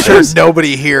representatives. pretty sure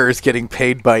nobody here is getting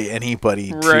paid by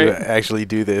anybody to actually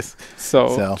do this.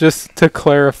 So just to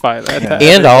clarify that. Yeah.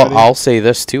 And I'll say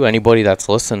this, too. Anybody that's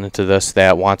listening to this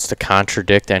that wants to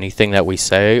contradict anything that we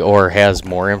say or has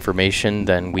more information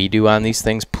than we do on these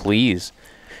things, please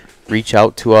reach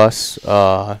out to us,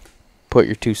 put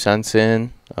your 2 cents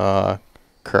in,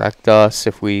 correct us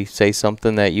if we say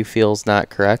something that you feel is not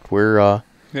correct.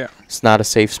 It's not a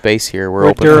safe space here. We're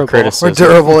open durable. for criticism. We're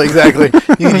durable, exactly.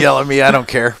 You can yell at me. I don't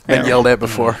care. Been yelled at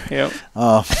before. Yep.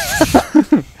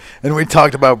 And we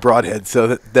talked about broadheads, so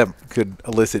that could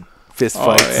elicit fist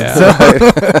fights.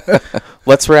 Yeah.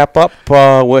 Let's wrap up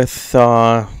with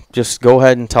just go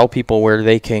ahead and tell people where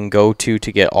they can go to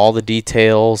get all the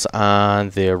details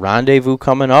on the Rendezvous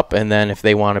coming up, and then if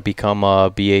they want to become a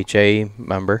BHA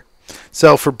member.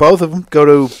 So for both of them, go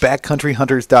to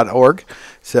backcountryhunters.org.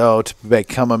 So to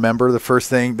become a member, the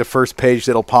first page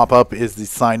that'll pop up is the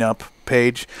sign up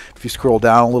page. If you scroll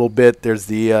down a little bit, there's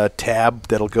the tab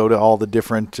that'll go to all the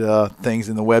different things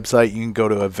in the website. You can go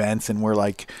to events, and we're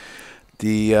like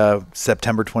the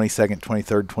September 22nd,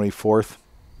 23rd, 24th.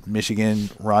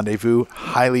 Michigan Rendezvous.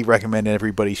 Highly recommend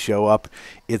everybody show up.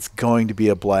 It's going to be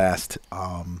a blast.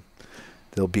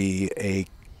 There'll be a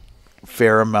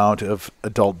fair amount of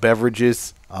adult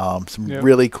beverages, some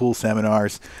really cool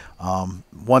seminars.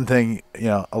 One thing,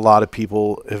 a lot of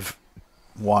people have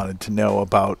wanted to know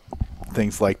about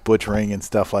things like butchering and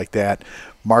stuff like that.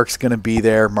 Mark's going to be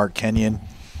there, Mark Kenyon.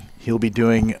 He'll be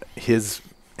doing his,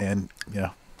 and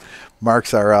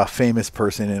Mark's our famous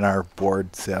person in our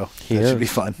board, so that should be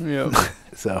fun. Yep.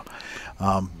 So,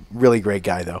 really great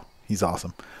guy, though. He's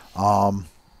awesome.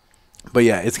 But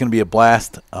yeah, it's going to be a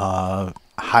blast.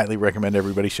 highly recommend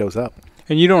everybody shows up.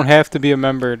 And you don't have to be a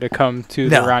member to come to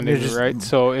the No, rendezvous, just- right?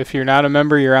 So if you're not a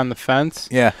member, you're on the fence.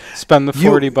 Yeah. Spend the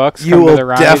 $40. You come to will the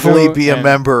rendezvous definitely be a and-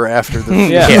 member after the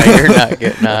Yeah. Yeah, you're not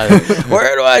getting out of it.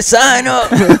 Where do I sign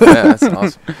up? Yeah, that's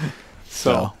awesome.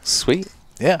 So Sweet.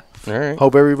 Yeah. All right.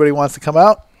 Hope everybody wants to come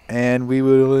out, and we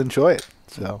will enjoy it.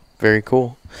 So Very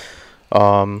cool.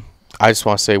 I just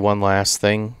want to say one last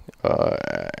thing.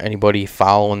 Anybody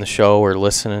following the show or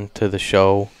listening to the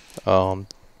show,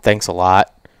 thanks a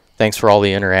lot. Thanks for all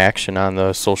the interaction on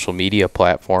the social media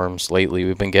platforms lately.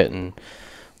 We've been getting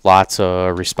lots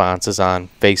of responses on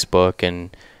Facebook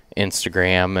and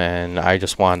Instagram, and I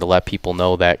just wanted to let people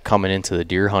know that coming into the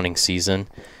deer hunting season,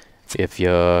 if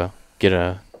you get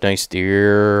a nice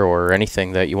deer or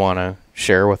anything that you want to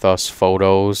share with us,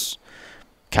 photos,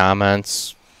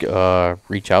 comments,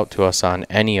 reach out to us on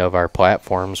any of our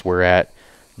platforms. We're at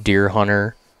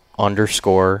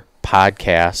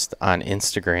deerhunter_podcast on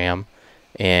Instagram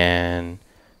and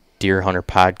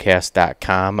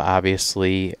deerhunterpodcast.com,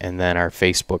 obviously, and then our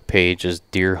Facebook page is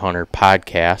Deer Hunter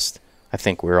Podcast. I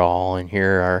think we're all in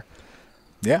here are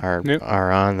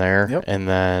on there. Yep. And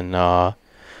then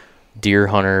Deer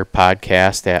Hunter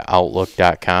Podcast at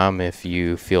outlook.com if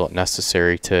you feel it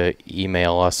necessary to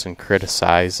email us and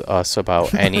criticize us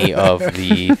about any of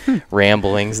the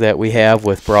ramblings that we have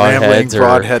with broadheads or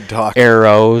broadhead talk.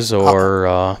 arrows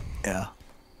or Yeah.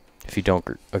 if you don't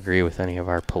agree with any of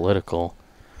our political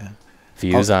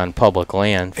views on public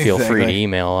land, feel free to Exactly.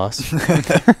 email us.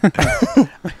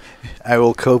 I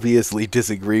will copiously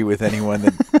disagree with anyone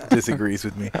that disagrees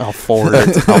with me. I'll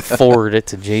forward it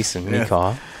to Jason Yeah.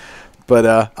 Meekhof. But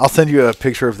I'll send you a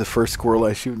picture of the first squirrel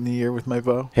I shoot in the year with my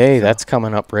bow. Hey, that's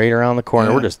coming up right around the corner.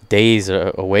 Yeah. We're just days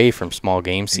away from small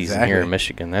game season here Exactly. in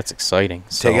Michigan. That's exciting.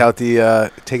 So, Take out the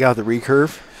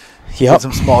recurve. yep. Put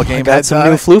some small game I got heads some on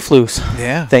new it. flu-flus.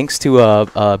 Yeah. Thanks to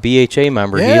a BHA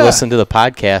member. He Yeah. listened to the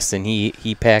podcast and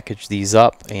he packaged these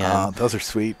up and Those are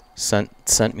sweet.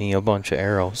 sent me a bunch of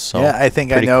arrows. So yeah, I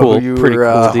think I pretty know cool, who you pretty were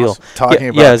cool deal. talking yeah,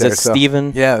 about. yeah, is there, it so-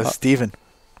 Steven? Yeah, Steven.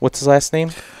 What's his last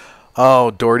name?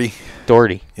 Oh, Doherty.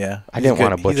 Doherty. Yeah. I didn't He's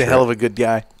wanna good. butcher He's a hell it. of a good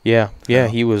guy. Yeah, Oh.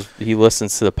 he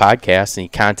listens to the podcast and he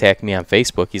contacted me on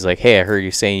Facebook. He's like, "Hey, I heard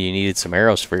you saying you needed some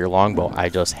arrows for your longbow. I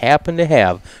just happen to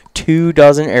have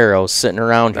 24 arrows sitting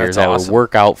around here That's that awesome. would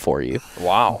work out for you."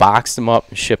 Wow. Boxed them up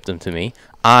and shipped them to me.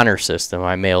 Honor system.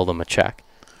 I mailed him a check.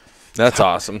 That's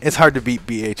awesome. It's hard to beat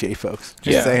BHA, folks.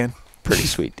 Just Yeah. saying. Pretty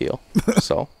sweet deal.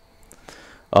 So,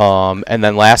 and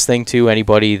then last thing too,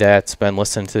 anybody that's been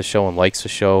listening to the show and likes the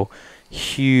show,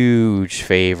 huge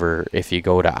favor if you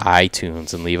go to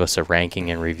iTunes and leave us a ranking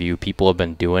and review. People have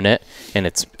been doing it, and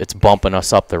it's bumping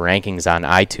us up the rankings on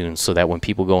iTunes so that when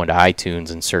people go into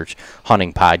iTunes and search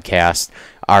hunting podcast,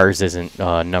 ours isn't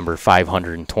number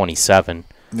 527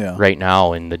 Yeah. right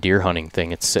now. In the deer hunting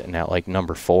thing, it's sitting at like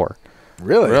number 4.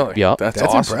 Really? Really? Yep. That's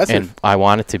That's awesome. impressive. And I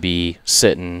want it to be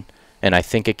sitting, and I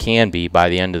think it can be by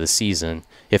the end of the season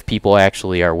if people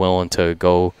actually are willing to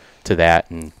go to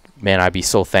that. And man, I'd be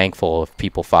so thankful if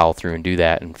people follow through and do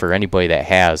that. And for anybody that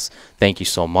has, thank you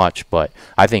so much. But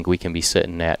I think we can be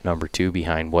sitting at number 2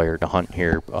 behind Wire to Hunt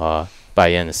here by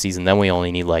the end of the season. Then we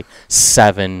only need like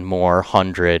 7 more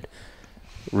hundred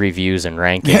reviews and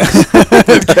rankings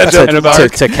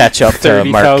to catch up to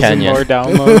Mark 30,000 Kenyon. more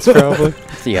downloads, probably.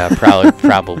 Yeah,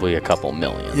 probably a couple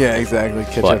million. Yeah, exactly.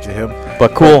 Catch But- up to him.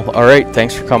 But cool. All right.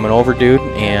 Thanks for coming over, dude.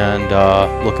 And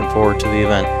looking forward to the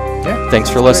event. Yeah. Thanks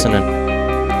for sounds great. listening.